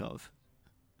can think of.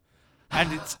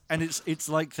 And it's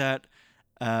like that.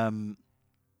 I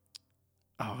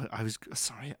was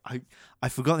sorry. I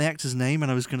forgot the actor's name,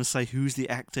 and I was going to say who's the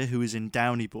actor who is in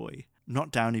Downey Boy,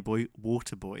 not Downey Boy,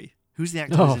 Waterboy. Who's the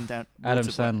actor who's in Adam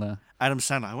Sandler. Adam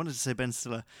Sandler. I wanted to say Ben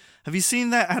Stiller. Have you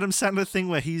seen that Adam Sandler thing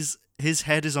where his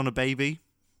head is on a baby?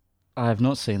 I have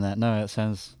not seen that. No, that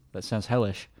sounds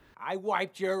hellish. I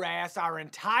wiped your ass our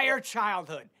entire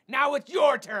childhood. Now it's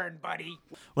your turn, buddy.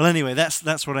 Well, anyway,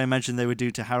 that's what I imagine they would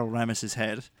do to Harold Ramis's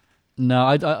head. No,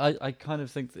 I kind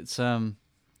of think it's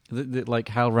like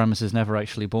Harold Ramis is never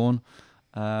actually born,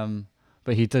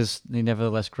 but he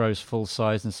nevertheless grows full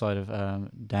size inside of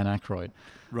Dan Aykroyd.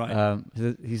 Right.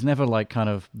 He's never like kind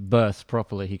of birthed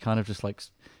properly. He kind of just like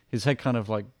his head kind of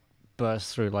like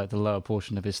bursts through like the lower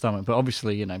portion of his stomach. But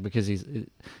obviously, because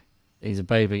he's a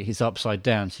baby. He's upside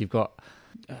down. So you've got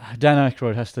Dan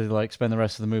Aykroyd has to like spend the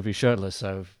rest of the movie shirtless,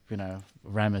 so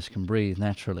Ramis can breathe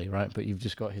naturally, right? But you've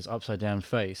just got his upside down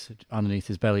face underneath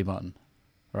his belly button,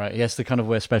 right? He has to kind of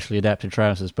wear specially adapted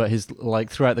trousers, but his like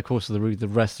throughout the course of the movie, the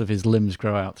rest of his limbs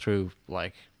grow out through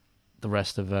like the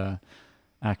rest of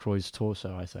Aykroyd's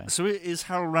torso, I think. So is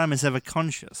Harold Ramis ever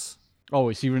conscious?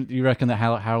 Oh, so you reckon that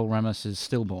Harold Ramis is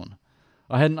stillborn?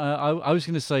 I was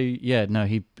going to say, yeah, no,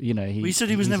 he. Well, you said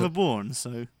he was never born,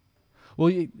 so.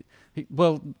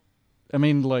 Well, I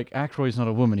mean, like Aykroyd's not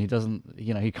a woman. He doesn't,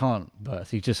 he can't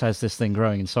birth. He just has this thing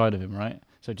growing inside of him, right?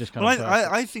 So just kind of.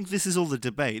 I think this is all the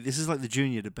debate. This is like the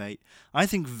junior debate. I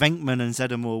think Venkman and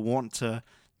Zeddemore want to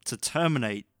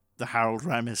terminate the Harold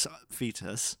Ramis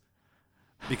fetus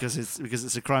because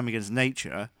it's a crime against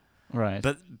nature, right?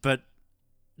 But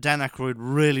Dan Aykroyd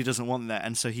really doesn't want that,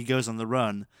 and so he goes on the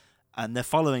run, and they're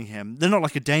following him. They're not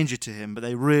like a danger to him, but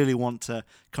they really want to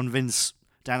convince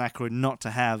Dan Aykroyd not to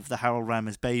have the Harold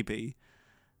Ramis baby,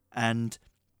 and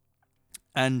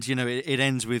it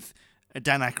ends with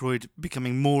Dan Aykroyd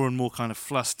becoming more and more kind of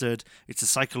flustered. It's a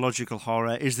psychological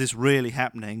horror. Is this really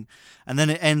happening? And then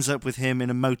it ends up with him in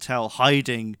a motel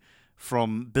hiding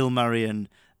from Bill Murray and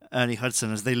Ernie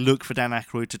Hudson as they look for Dan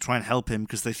Aykroyd to try and help him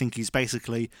because they think he's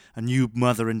basically a new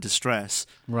mother in distress.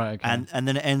 Right. Okay. And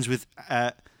then it ends with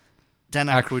Dan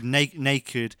Aykroyd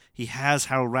naked. He has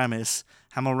Harold Ramis.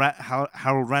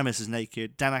 Harold Ramis is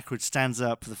naked. Dan Aykroyd stands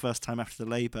up for the first time after the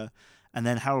labour, and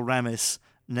then Harold Ramis,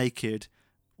 naked,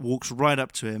 walks right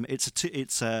up to him. It's a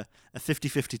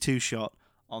 50-52 shot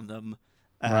on them,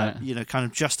 right. Kind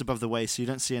of just above the waist, so you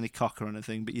don't see any cock or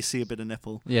anything, but you see a bit of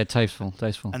nipple. Yeah, tasteful.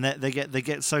 And they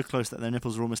get so close that their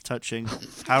nipples are almost touching.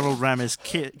 Harold Ramis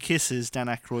kisses Dan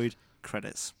Aykroyd.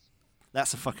 Credits.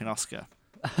 That's a fucking Oscar.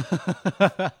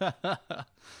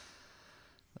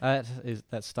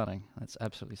 That's stunning. That's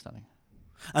absolutely stunning.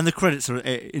 And the credits are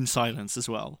in silence as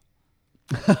well.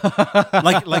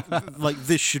 like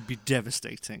this should be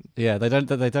devastating. Yeah, they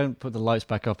don't put the lights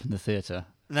back up in the theater.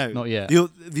 No, not yet.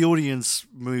 The audience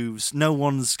moves. No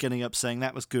one's getting up saying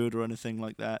that was good or anything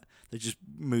like that. They just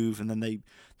move, and then they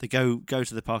go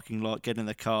to the parking lot, get in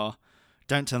the car,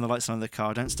 don't turn the lights on in the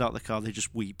car, don't start the car. They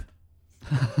just weep.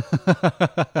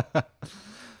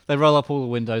 They roll up all the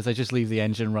windows. They just leave the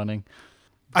engine running.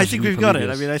 I think we've got it.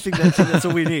 I mean, I think that's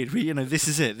all we need. This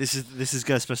is it. This is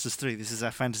Ghostbusters 3. This is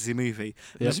our fantasy movie.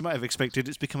 Yep. As you might have expected,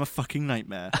 it's become a fucking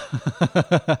nightmare.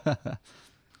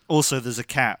 Also, there's a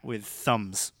cat with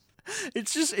thumbs.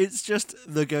 It's just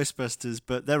the Ghostbusters,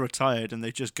 but they're retired and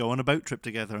they just go on a boat trip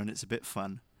together, and it's a bit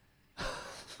fun.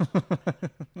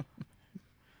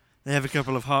 They have a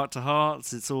couple of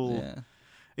heart-to-hearts. It's all. Yeah.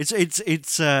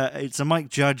 It's a Mike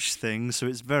Judge thing, so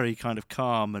it's very kind of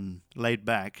calm and laid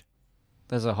back.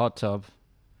 There's a hot tub.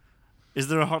 Is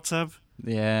there a hot tub?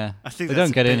 Yeah. I think they that's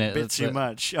don't get in a it. bit too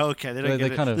much. Oh, okay, they don't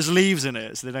get it. There's leaves in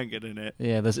it, so they don't get in it.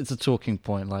 Yeah, it's a talking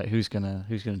point, like who's gonna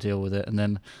deal with it, and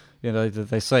then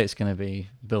they say it's gonna be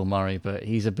Bill Murray, but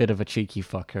he's a bit of a cheeky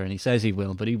fucker, and he says he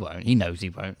will, but he won't. He knows he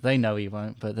won't. They know he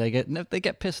won't, but they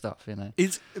get pissed off,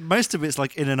 It's most of it's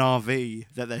like in an RV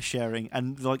that they're sharing,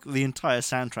 and like the entire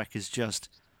soundtrack is just.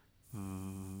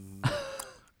 Bum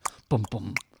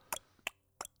bum.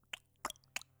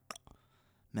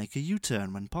 Make a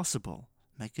U-turn when possible.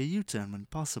 Make a U-turn when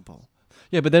possible.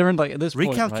 Yeah, but they're in like at this point,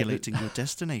 recalculating your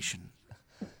destination.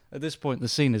 At this point, the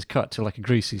scene is cut to like a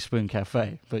Greasy Spoon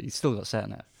cafe, but you still got sat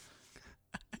nav.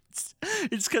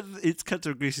 It's cut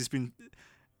to a Greasy Spoon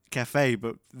cafe,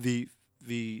 but the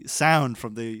sound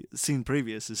from the scene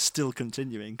previous is still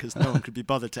continuing because no one could be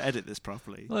bothered to edit this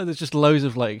properly. Well, there's just loads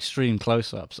of like extreme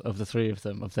close-ups of the three of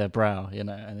them, of their brow,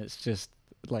 and it's just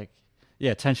like,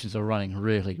 yeah, tensions are running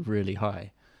really, really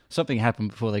high. Something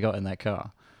happened before they got in that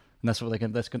car, and that's what they're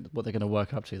going to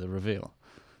work up to, the reveal.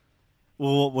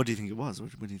 Well, what do you think it was? What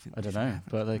do you think? I don't know,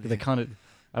 but they kind of,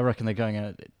 I reckon they're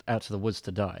going out to the woods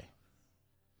to die.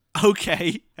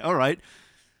 Okay, all right.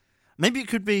 Maybe it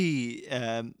could be.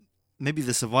 Maybe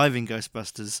the surviving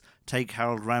Ghostbusters take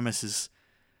Harold Ramis's.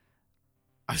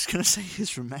 I was going to say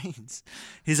his remains,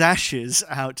 his ashes,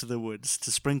 out to the woods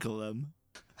to sprinkle them.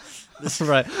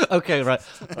 Right. Okay. Right.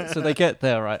 So they get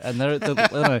there, right, and they're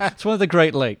it's one of the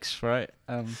Great Lakes, right?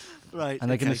 Right.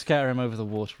 And they're going to scatter him over the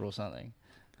water or something.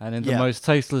 And then the most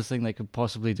tasteless thing they could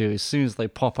possibly do, as soon as they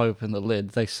pop open the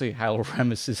lid, they see Harold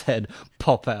Ramis's head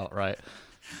pop out, right?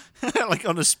 Like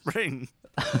on a spring.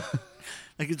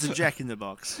 Like it's a Jack in the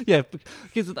Box. Yeah,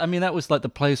 because I mean that was like the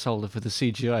placeholder for the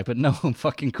CGI, but no one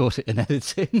fucking caught it in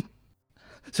editing.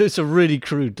 So it's a really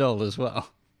crude doll as well.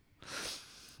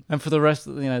 And for the rest,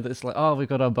 it's like, oh, we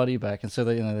got our buddy back, and so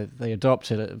they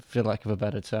adopted it, for lack of a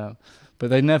better term.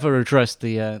 But they never addressed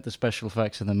the special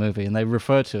effects in the movie, and they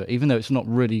refer to it, even though it's not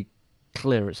really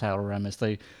clear it's Hal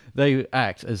Ramis. They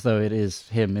act as though it is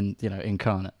him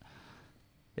incarnate.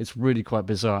 It's really quite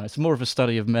bizarre. It's more of a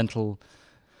study of mental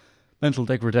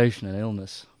degradation and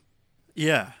illness.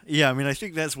 Yeah. I mean, I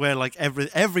think that's where like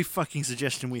every fucking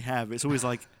suggestion we have, it's always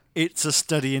like, it's a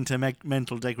study into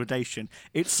mental degradation.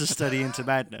 It's a study into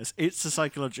madness. It's a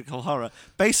psychological horror.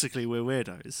 Basically, we're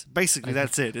weirdos. Basically,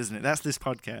 that's it, isn't it? That's this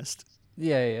podcast.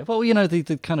 Yeah. Well,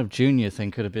 the kind of junior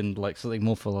thing could have been like something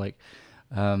more for like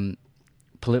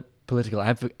political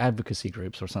advocacy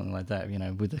groups or something like that,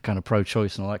 with the kind of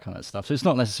pro-choice and all that kind of stuff. So it's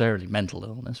not necessarily mental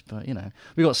illness, but,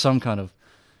 we got some kind of,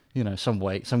 some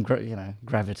weight, some,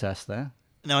 gravitas there.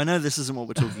 Now, I know this isn't what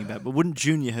we're talking about, but wouldn't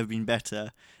Junior have been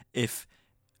better if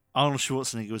Arnold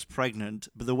Schwarzenegger was pregnant?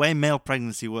 But the way male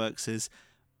pregnancy works is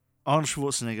Arnold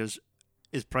Schwarzenegger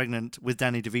is pregnant with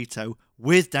Danny DeVito,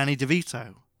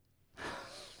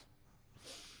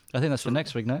 I think that's for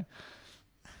next week, no?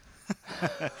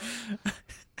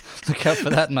 Look out for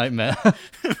that nightmare.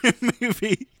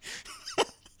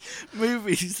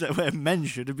 Movies where men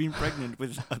should have been pregnant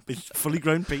with fully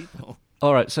grown people.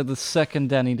 All right, so the second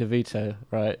Danny DeVito,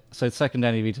 right? So the second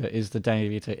Danny DeVito is the Danny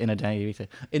DeVito in a Danny DeVito.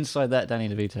 Inside that Danny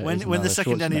DeVito when the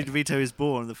second Danny DeVito is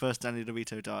born, the first Danny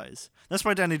DeVito dies. That's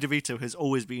why Danny DeVito has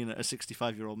always been a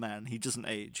 65-year-old man. He doesn't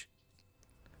age.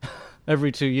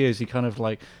 Every 2 years, he kind of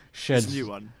like sheds... There's a new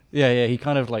one. Yeah, he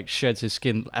kind of like sheds his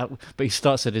skin out, but he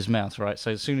starts at his mouth, right?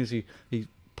 So as soon as he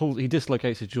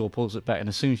dislocates his jaw, pulls it back, and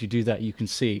as soon as you do that, you can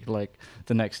see like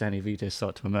the next Danny DeVito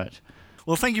start to emerge.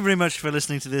 Well, thank you very much for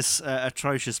listening to this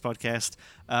atrocious podcast.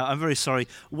 I'm very sorry.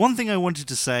 One thing I wanted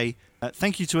to say,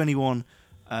 thank you to anyone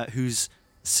who's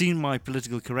seen my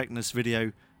political correctness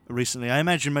video recently. I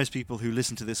imagine most people who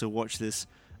listen to this or watch this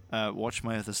watch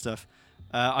my other stuff.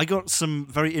 I got some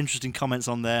very interesting comments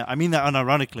on there. I mean that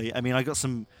unironically. I mean, I got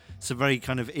some very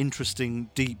kind of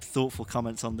interesting, deep, thoughtful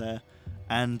comments on there.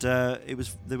 And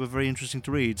they were very interesting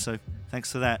to read, so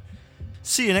thanks for that.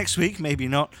 See you next week, maybe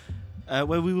not,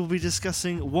 where we will be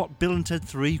discussing what Bill and Ted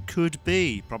 3 could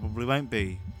be. Probably won't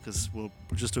be, because we'll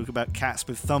just talk about cats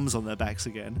with thumbs on their backs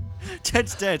again.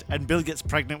 Ted's dead, and Bill gets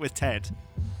pregnant with Ted.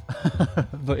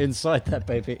 But inside that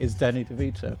baby is Danny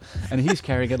DeVito, and he's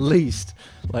carrying at least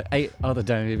like 8 other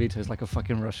Danny DeVitos like a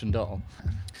fucking Russian doll.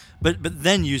 But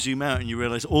then you zoom out and you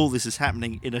realise all this is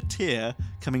happening in a tear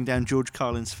coming down George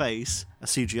Carlin's face, a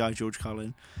CGI George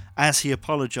Carlin, as he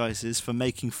apologises for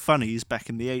making funnies back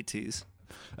in the 80s.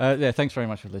 Yeah, thanks very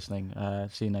much for listening.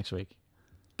 See you next week.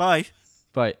 Bye.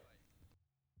 Bye.